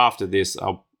 So after this,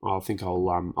 I'll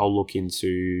look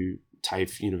into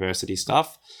TAFE university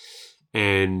stuff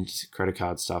and credit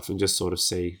card stuff and just sort of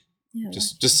see.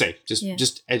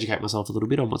 Just educate myself a little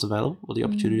bit on what's available, what the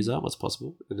opportunities are, what's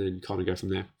possible, and then kind of go from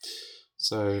there.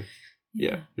 So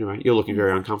anyway, you're looking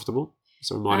very uncomfortable.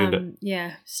 So we might end it.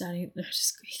 Yeah, starting.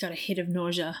 He got a hit of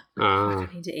nausea. I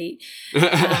need to eat.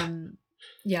 I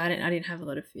didn't have a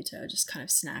lot of food today. I just kind of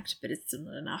snacked, but it's still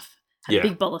not enough. Had a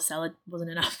big bowl of salad,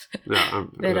 wasn't enough.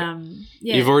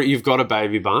 You've got a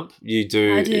baby bump. You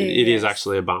do. It is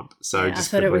actually a bump. So I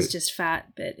thought it was just fat,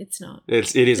 but it's not.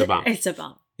 It is a bump. It's a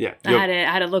bump. Yeah, I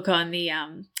had a look on the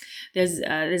there's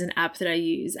an app that I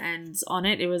use, and on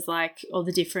it was like all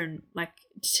the different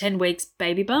 10 weeks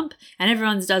baby bump, and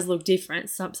everyone's does look different.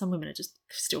 Some women are just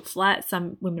still flat.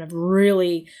 Some women have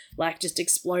really just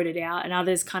exploded out, and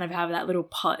others kind of have that little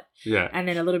pot, and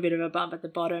then a little bit of a bump at the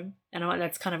bottom. And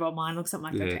that's kind of what mine looks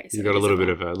like. Okay, so you got a little bit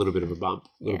of a bump, a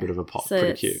little bit of a pop. So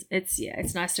pretty cute.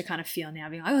 It's nice to kind of feel now,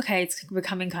 being like, okay, it's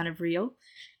becoming kind of real,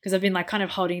 because I've been kind of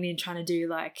holding it in, trying to do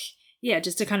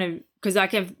just to kind of, because I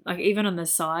have even on the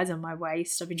sides on my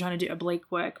waist, I've been trying to do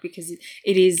oblique work, because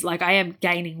it is I am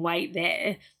gaining weight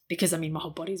there, because my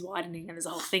whole body's widening and there's a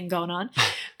whole thing going on.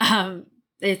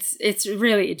 It's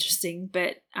really interesting,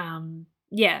 but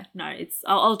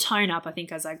I'll tone up, I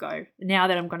think, as I go. Now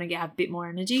that I'm going to have a bit more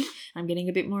energy, I'm getting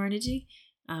a bit more energy.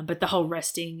 But the whole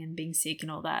resting and being sick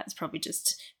and all that has probably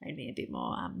just made me a bit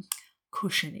more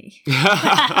cushiony.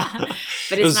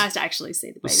 But it's nice to actually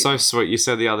see the baby. So sweet. You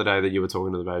said the other day that you were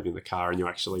talking to the baby in the car and you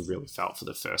actually really felt for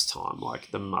the first time,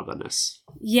 like the motherness.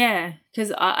 Yeah,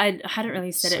 because I hadn't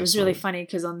really said it. So It was really sweet. funny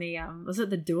because on the was it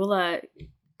the doula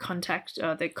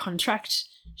the contract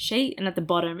sheet, and at the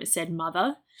bottom it said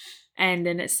mother, and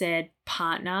then it said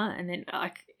partner, and then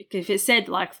like if it said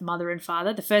like mother and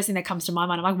father, the first thing that comes to my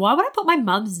mind, I'm like, why would I put my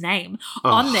mum's name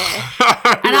on there?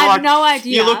 And I have no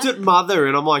idea. You looked at mother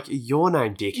and I'm like, your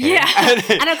name, dickhead. Yeah,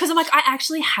 and because I'm like, I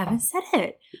actually haven't said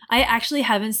it. I actually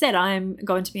haven't said I'm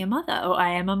going to be a mother or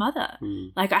I am a mother.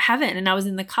 Like I haven't. And I was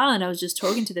in the car and I was just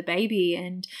talking to the baby,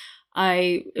 and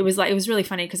it was really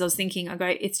funny because I was thinking, I go,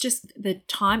 it's just the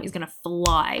time is going to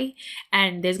fly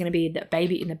and there's going to be the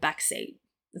baby in the back seat.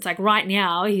 It's like right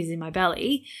now he's in my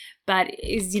belly, but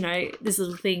this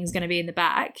little thing's going to be in the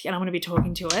back, and I'm going to be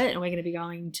talking to it, and we're going to be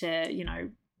going to,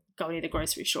 going to the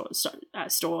grocery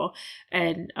store,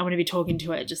 and I'm going to be talking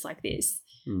to it just like this.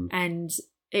 And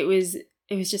it was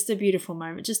just a beautiful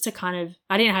moment, just to kind of,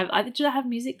 did I have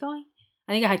music going?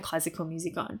 I think I had classical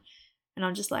music on, and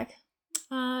I'm just like,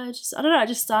 I don't know, I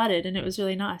just started, and it was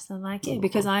really nice. I'm like, yeah,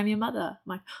 because I am your mother. I'm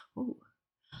like, oh,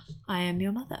 I am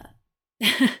your mother.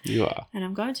 You are. And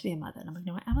I'm going to be a mother. And I'm like,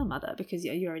 no, I am a mother because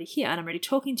you're already here and I'm already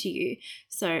talking to you.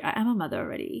 So I am a mother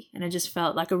already. And I just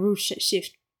felt like a real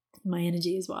shift in my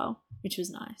energy as well, which was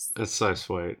nice. It's so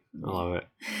sweet. I love it.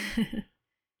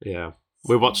 Yeah.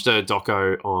 We watched a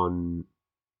doco on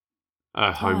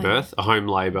a home birth, a home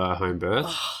labour, home birth.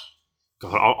 Oh.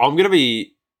 God, I'm going to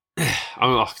be...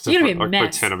 You're gonna be a mess.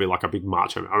 Pretend I'll be like a big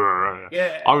macho.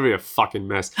 Yeah. I'm gonna be a fucking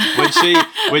mess.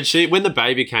 When the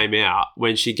baby came out,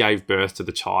 when she gave birth to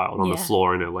the child on the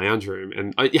floor in her lounge room,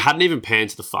 and it hadn't even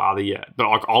panned to the father yet, but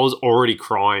like I was already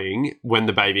crying when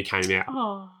the baby came out.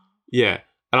 Oh. Yeah.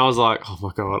 And I was like, oh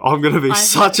my God, I'm going to be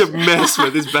such a mess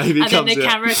when this baby comes out. And then the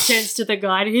camera turns to the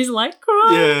guy and he's like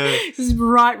crying. Yeah. This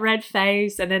bright red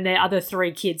face. And then the other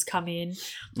 3 kids come in.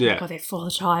 Yeah. Oh God, they're 4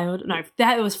 child. No,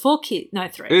 that was 4 kids. No,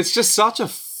 3. It's just such a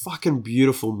fucking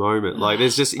beautiful moment. Like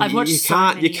there's just,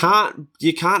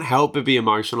 you can't help but be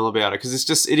emotional about it because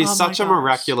it is such a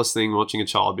miraculous thing watching a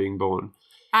child being born.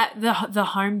 The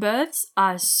home births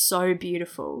are so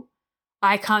beautiful.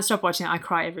 I can't stop watching it. I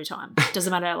cry every time. Doesn't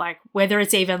matter, like, whether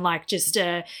it's even, like, just,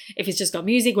 if it's just got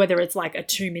music, whether it's, like, a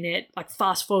 2-minute, like,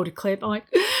 fast-forward clip. I'm like,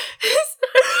 it's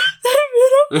so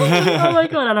beautiful. Oh, my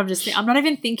God. And I'm not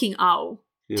even thinking, to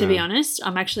be honest.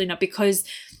 I'm actually not, because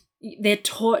you're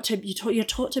taught to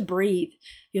breathe.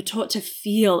 You're taught to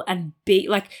feel and be,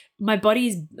 like, my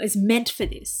body is meant for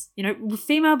this.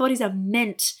 Female bodies are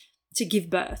meant to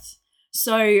give birth.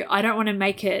 So I don't want to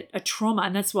make it a trauma,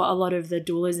 and that's what a lot of the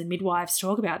doulas and midwives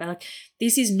talk about. They're like,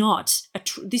 this is not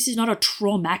a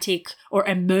traumatic or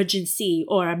emergency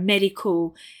or a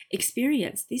medical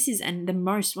experience. This is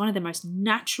one of the most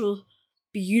natural,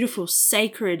 beautiful,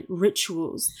 sacred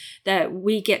rituals that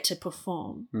we get to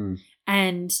perform,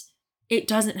 and it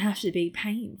doesn't have to be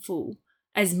painful.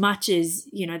 As much as,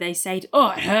 they say, it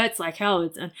hurts like hell.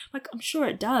 I'm sure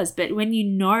it does. But when you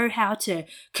know how to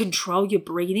control your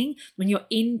breathing, when you're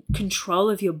in control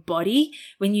of your body,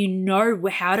 when you know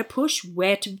how to push,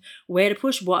 where to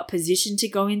push, what position to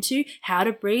go into, how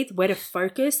to breathe, where to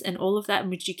focus, and all of that, in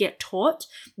which you get taught.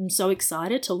 I'm so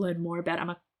excited to learn more about it.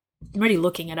 I'm already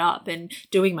looking it up and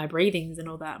doing my breathings and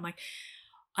all that.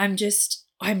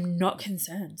 I'm not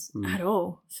concerned at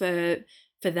all for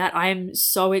that. I am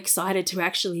so excited to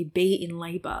actually be in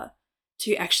labor,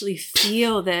 to actually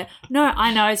feel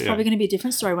I know it's probably going to be a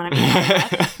different story when I'm in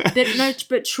labor.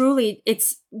 But truly,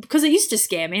 it's because it used to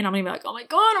scare me, and I'm going to be like, oh my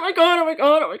God, I don't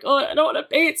want to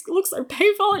be. It looks so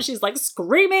painful. And she's like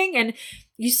screaming, and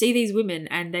you see these women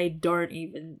and they don't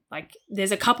even, like,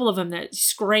 there's a couple of them that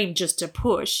scream just to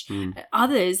push.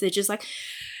 Others, they're just like,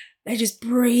 they just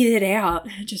breathe it out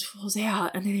and it just falls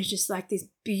out. And then it's just like this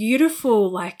beautiful,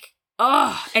 like,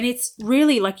 and it's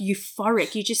really like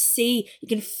euphoric. You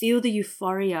can feel the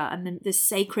euphoria and the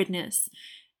sacredness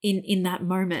in that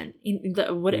moment,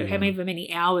 however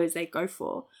many hours they go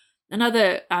for.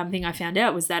 Another thing I found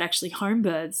out was that actually home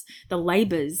births, the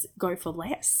labours go for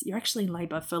less. You're actually in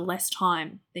labour for less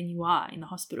time than you are in the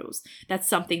hospitals. That's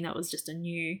something that was just a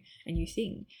new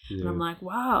thing. Yeah. And I'm like,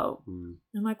 wow. I'm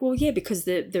like, well, yeah, because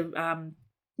the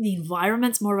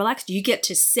environment's more relaxed. You get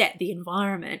to set the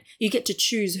environment. You get to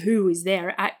choose who is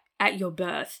there at your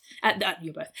birth, at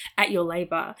your birth, at your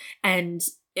labor, and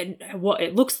what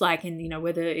it looks like, and, you know,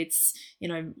 whether it's, you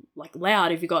know, like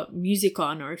loud if you've got music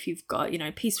on, or if you've got, you know,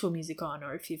 peaceful music on,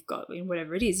 or if you've got,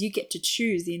 whatever it is, you get to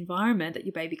choose the environment that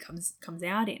your baby comes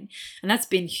out in. And that's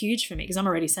been huge for me, because I'm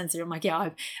already sensitive. I'm like,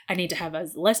 yeah, I need to have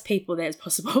as less people there as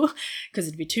possible, because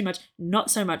it'd be too much, not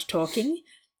so much talking.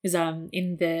 Because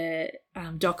in the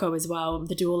doco as well,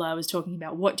 the doula was talking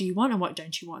about what do you want and what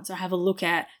don't you want. So I have a look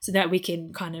at, so that we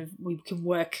can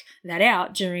work that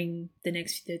out during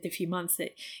the few months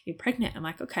that you're pregnant. I'm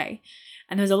like, okay.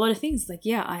 And there's a lot of things like,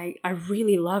 yeah, I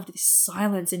really loved this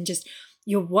silence, and just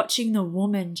you're watching the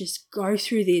woman just go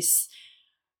through this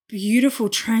beautiful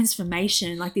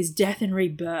transformation, like this death and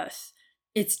rebirth.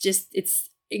 It's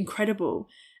incredible.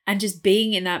 And just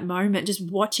being in that moment,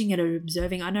 just watching it or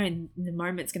observing, I know in the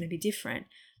moment it's going to be different,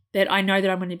 but I know that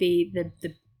I'm going to be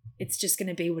it's just going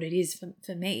to be what it is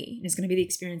for me. And it's going to be the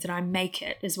experience, and I make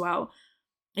it as well.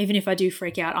 Even if I do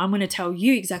freak out, I'm going to tell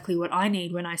you exactly what I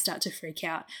need when I start to freak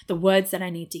out, the words that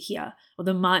I need to hear, or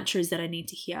the mantras that I need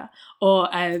to hear, or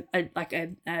a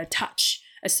touch,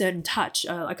 a certain touch,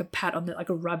 like a pat on like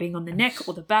a rubbing on the neck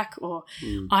or the back, or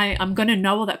I'm going to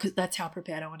know all that, because that's how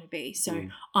prepared I want to be. So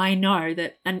I know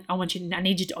that, and I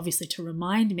need you to obviously to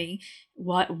remind me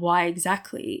why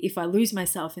exactly, if I lose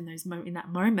myself in that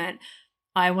moment,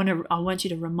 I want you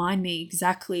to remind me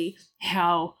exactly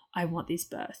how I want this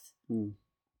birth.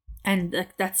 And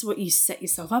that's what you set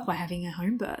yourself up by having a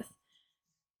home birth.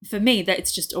 For me, that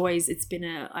it's just always, it's been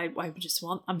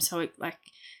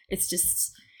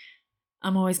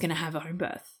I'm always going to have a home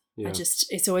birth. Yeah.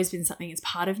 It's always been something that's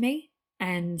part of me,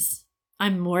 and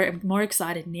I'm more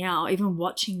excited now, even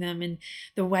watching them and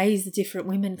the ways the different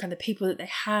women, kind of people that they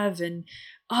have, and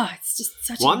it's just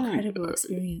such an incredible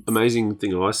experience. Amazing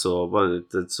thing I saw, one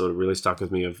that sort of really stuck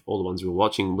with me of all the ones we were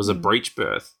watching, was a breech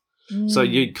birth. So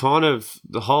you kind of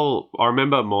I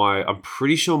remember I'm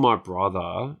pretty sure my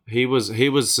brother, he was a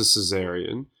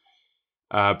cesarean,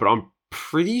 but I'm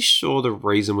pretty sure the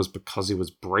reason was because he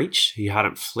was breech. He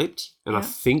hadn't flipped, and I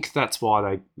think that's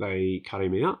why they cut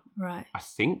him out. Right. I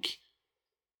think.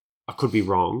 I could be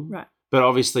wrong. Right. But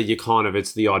obviously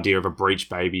it's the idea of a breech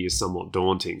baby is somewhat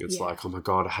daunting. It's like, oh my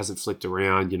God, it hasn't flipped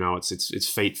around, you know, it's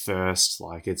feet first.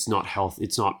 Like, it's not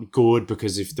it's not good,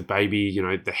 because if the baby, you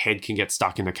know, the head can get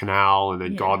stuck in the canal, and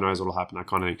then God knows what'll happen, that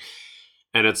kind of thing.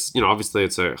 And it's, you know, obviously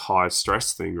it's a high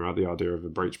stress thing, right? The idea of a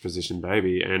breech position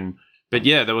baby. But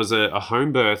yeah, there was a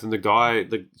home birth,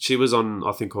 and she was on,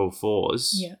 I think, all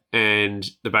fours, and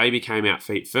the baby came out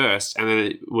feet first, and then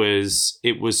it was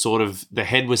sort of, the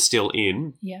head was still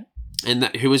in,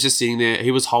 and who was just sitting there, he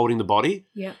was holding the body,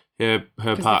 her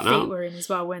partner. The feet were in as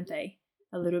well, weren't they?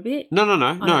 A little bit? No.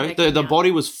 The body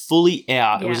was fully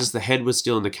out. It was just the head was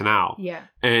still in the canal. Yeah.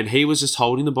 And he was just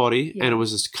holding the body, and it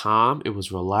was just calm. It was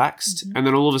relaxed, and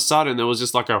then all of a sudden there was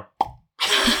just like a.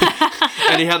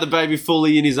 And he had the baby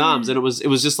fully in his arms, and it was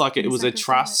just like it was a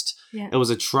trust. Yeah. It was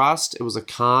a trust. It was a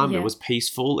calm. It was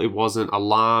peaceful. It wasn't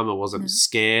alarm. It wasn't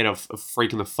scared of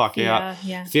freaking the fuck out.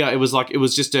 Yeah. Fear. It was like it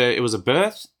was a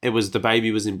birth. It was, the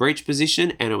baby was in breech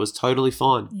position, and it was totally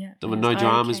fine. Yeah. There were no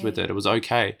dramas with it. It was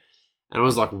okay. And I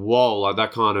was like, whoa, like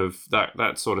that kind of,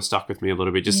 that sort of stuck with me a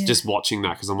little bit, just watching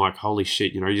that, because I'm like, holy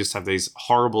shit, you know, you just have these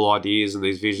horrible ideas and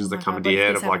these visions that come into your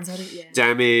head of like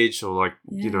damage or like,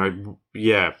 you know,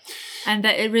 And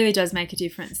that it really does make a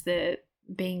difference, that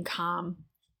being calm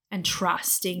and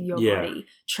trusting your body,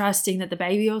 trusting that the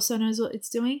baby also knows what it's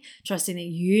doing, trusting that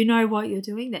you know what you're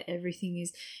doing, that everything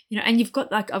is, you know, and you've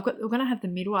got like, we're going to have the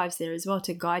midwives there as well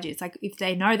to guide you. It's like, if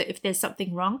they know that if there's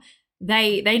something wrong,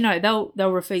 they know,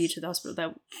 they'll refer you to the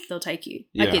hospital. They'll take you.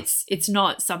 Like it's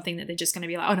not something that they're just going to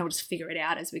be like, oh no, we'll just figure it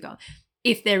out as we go.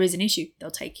 If there is an issue,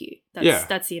 they'll take you.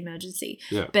 That's the emergency.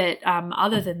 Yeah. But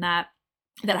other than that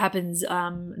happens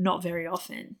not very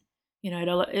often. You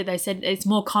know, they said it's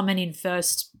more common in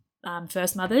first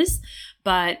mothers,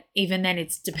 but even then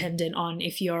it's dependent on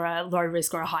if you're a low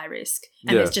risk or a high risk.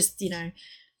 And it's just, you know,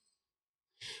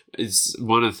 it's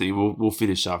one of the things we'll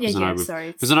finish up because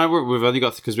I know we've only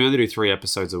got, because we only do 3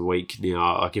 episodes a week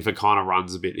now. Like if it kind of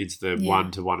runs a bit into the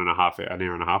 1 to 1.5 an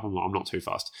hour and a half, I'm not too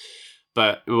fast,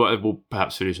 but we'll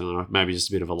perhaps finish on maybe just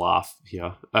a bit of a laugh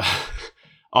here.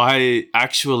 I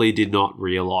actually did not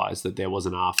realize that there was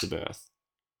an afterbirth.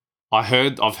 I've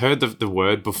heard the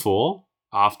word before,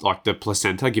 after, like the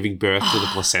placenta, giving birth to the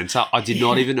placenta. I did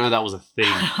not even know that was a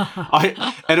thing.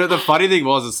 And the funny thing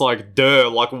was, it's like,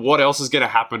 like what else is going to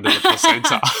happen to the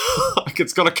placenta? Like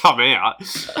it's got to come out.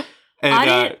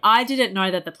 And I didn't know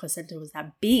that the placenta was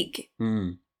that big.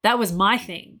 That was my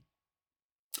thing.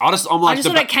 I'm I like, just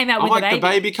thought it came out I'm with like, the the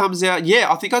baby comes out.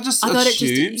 Yeah, I think I just I thought it just-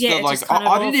 assumed yeah, that, it like, just kind of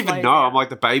I all didn't even flows know. out. I'm like,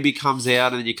 the baby comes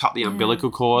out and then you cut the Yeah,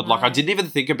 umbilical cord. Like, I no. didn't even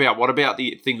think about what about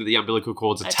the thing that the umbilical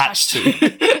cord's attached Attached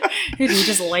to. You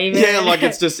just leave it. Yeah, like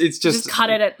it's just just cut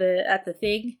it at the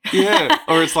thing. yeah,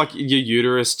 or it's like your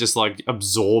uterus just like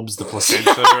absorbs the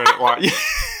placenta and it like.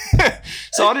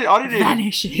 So I didn't even.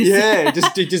 Vanishes. Yeah, it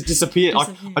just disappeared. Like,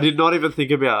 Disappeared. I did not even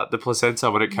think about the placenta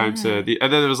when it came Yeah. to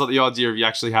and then there was like the idea of you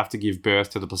actually have to give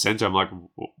birth to the placenta. I'm like,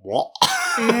 what?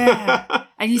 Yeah.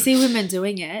 And you see women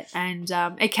doing it, and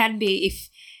it can be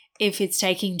if it's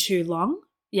taking too long,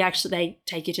 they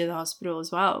take you to the hospital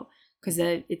as well because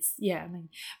it's I mean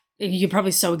you're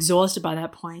probably so exhausted by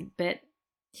that point, but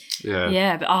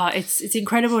but it's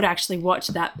incredible to actually watch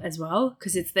that as well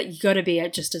because it's that you got to be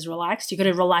just as relaxed. You got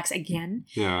to relax again.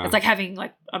 Yeah. It's like having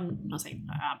like I'm not saying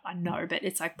I know, but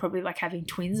it's like probably like having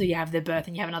twins where you have their birth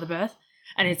and you have another birth,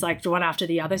 and it's like one after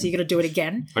the other, so you got to do it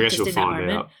again. I guess just you'll in that find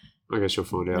moment. out. I guess you'll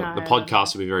find out. No, The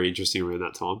podcast will be very interesting around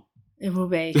that time. It will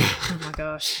be. Oh my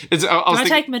gosh. I Can was I thinking,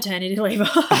 take maternity leave?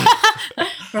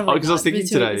 Probably 'cause I was not. thinking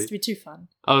today- It'd be too fun.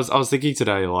 I was thinking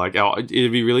today, like, it'd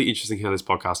be really interesting how this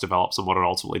podcast develops and what it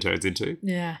ultimately turns into.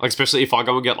 Yeah. Like, especially if I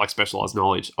go and get like specialized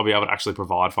knowledge, I'll be able to actually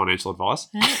provide financial advice.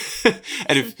 Yeah.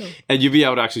 and So cool. and you'll be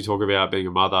able to actually talk about being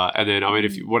a mother. And then, I mean,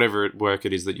 if Mm. you, whatever work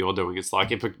it is that you're doing, it's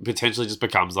like it potentially just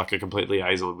becomes like a complete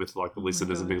liaison with like the my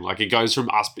listeners and God. being like, it goes from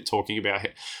us talking about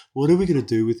what are we going to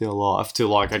do with our life to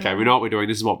like, okay, we know what we're doing.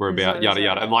 This is what we're This is about, what yada it's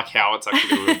yada, about. and like how it's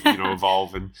actually going to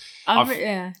evolve. And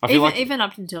Yeah. I feel even like- even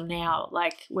up until now,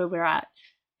 like where we're at,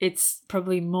 it's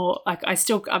probably more like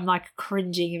I'm like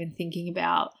cringing even thinking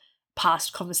about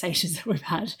past conversations that we've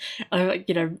had. Like,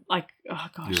 oh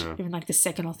gosh, Yeah. even like the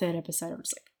second or third episode, I'm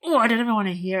just like, oh, I don't even want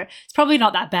to hear it. It's probably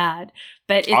not that bad,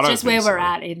 but I it's don't just where think we're so.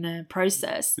 at in the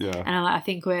process. yeah. And I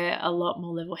think we're a lot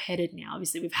more level headed now.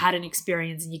 Obviously, we've had an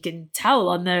experience, and you can tell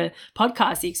on the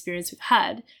podcast the experience we've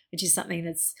had, which is something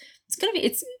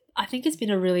I think it's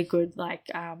been a really good like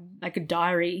a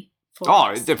diary for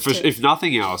us to- If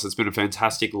nothing else, it's been a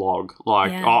fantastic log.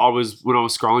 Like Yeah. I was when I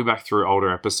was scrolling back through older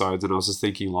episodes, and I was just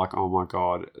thinking, like, oh my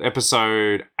god,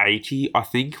 episode 80, I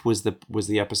think was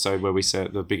the episode where we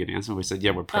said the big announcement. We said,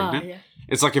 yeah, we're Oh, pregnant. yeah.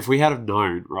 It's like if we had have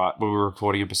known, right, when we were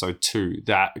recording episode 2,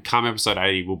 that come episode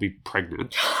 80 we'll be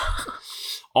pregnant.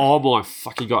 Oh my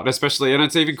fucking god! Especially, and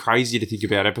it's even crazier to think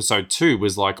about. Episode 2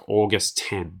 was like August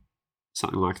 10,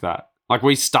 something like that. Like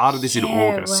we started this in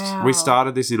Yeah, August. wow. We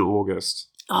started this in August.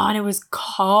 Oh, and it was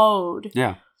cold.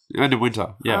 Yeah, end of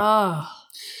winter. Yeah, Oh,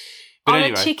 but the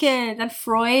anyway, chicken. That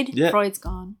Freud. Yeah. Freud's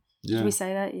gone. yeah. Did we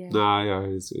say that? Yeah. No, yeah,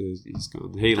 he's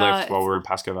gone. He left while we were in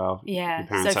Pasco Vale. Yeah. Your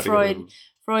parents So had to get rid of him.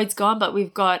 Freud's gone, but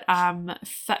we've got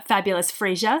fabulous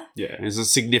Frasier. Yeah, he's a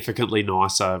significantly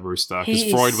nicer rooster because He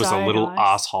is Freud was so a little nice.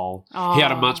 asshole. He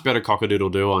had a Oh. much better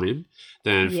cockadoodle-doo on him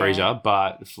than Yeah. Frasier,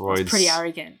 but It's Freud's pretty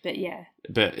arrogant, but yeah.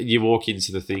 But you walk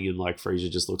into the thing and like Frasier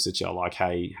just looks at you like,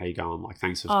 "Hey, how you going? Like,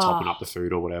 thanks for topping up the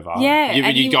food or whatever." Yeah, You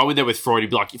and you he- go in there with Freud,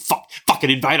 he'd be like, "You fucking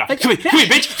invader! Come here,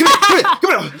 bitch! Come here!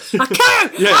 I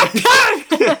Yeah.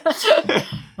 can't.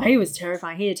 He was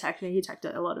terrifying. He attacked me. He attacked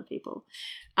a lot of people.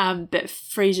 But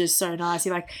Frasier's so nice.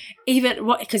 He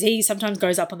because he sometimes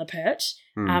goes up on the perch,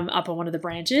 up on one of the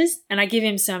branches, and I give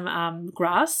him some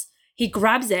grass. He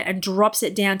grabs it and drops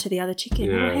it down to the other chicken,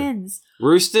 Yeah. little hens.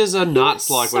 Roosters are nuts.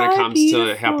 He Like was when it so comes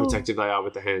to how beautiful. protective they are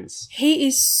with the hens. He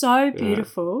is so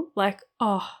beautiful. Like,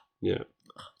 oh, Yeah, it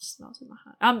smells in my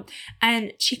heart.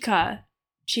 And Chica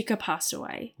passed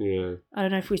away. yeah. I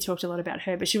don't know if we talked a lot about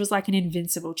her, but she was like an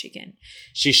invincible chicken.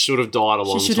 She should have died a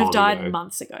long time She should have died ago.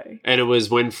 months ago. And it was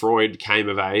when Freud came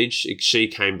of age. She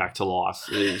came back to life.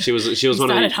 She was He one of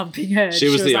started the humping her. she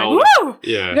was the like, old- woo!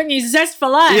 yeah. You got new zest for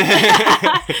life.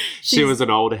 Yeah. she She's- was an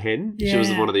older hen. She was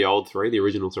Yeah. one of the old 3, the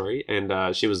original 3,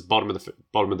 and she was bottom of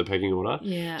the pecking order.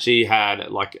 Yeah. She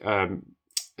had like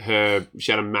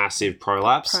she had a massive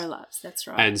prolapse, Prolapse, that's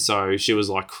right. and so she was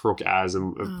like crook as,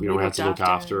 and we we had to look looked after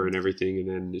after her and everything. And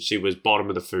then she was bottom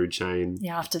of the food chain,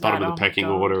 yeah, after that, bottom oh of the my pecking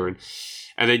God. order, and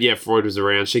then Freud was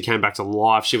around. She came back to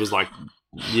life. She was like,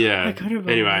 yeah. I couldn't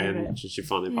Anyway, believe and it. she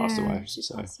finally passed Yeah, away. She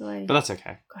So, passed away. but that's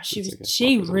okay. Gosh, she That's was. okay. She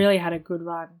Life goes on. really had a good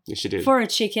run Yeah, she did. for a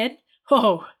chicken.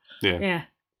 Oh, Yeah. yeah.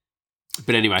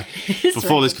 But anyway, It's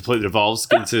before right. this completely devolves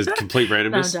into complete No,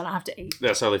 I'm randomness, done. I have to eat.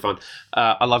 that's totally fine.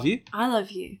 I love you. I love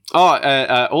you.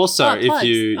 Also, Oh, if plugs.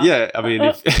 you, Oh. yeah, I mean,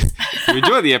 if you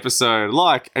enjoy the episode,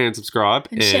 like and subscribe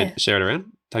And and share it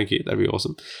around. Thank you. That'd be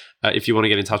awesome. If you want to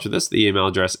get in touch with us, the email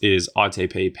address is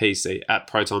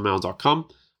itppc@protonmail.com.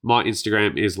 My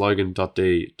Instagram is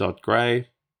logan.d.gray.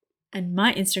 And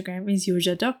my Instagram is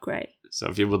Yuja.gray. So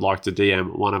if you would like to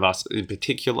DM one of us in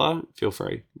particular, feel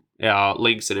free. Our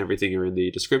links and everything are in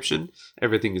the description.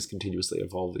 Everything is continuously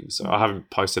evolving. So I haven't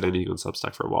posted anything on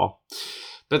Substack for a while.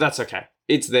 But that's okay.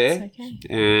 It's there. It's okay.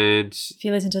 And If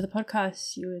you listen to the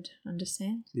podcast, you would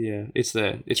understand. yeah, it's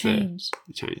there. It's Change.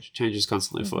 there. Change is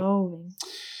constantly afoot. Evolving.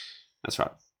 That's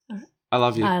right. All right. I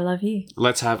love you. I love you.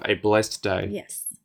 Let's have a blessed day. Yes.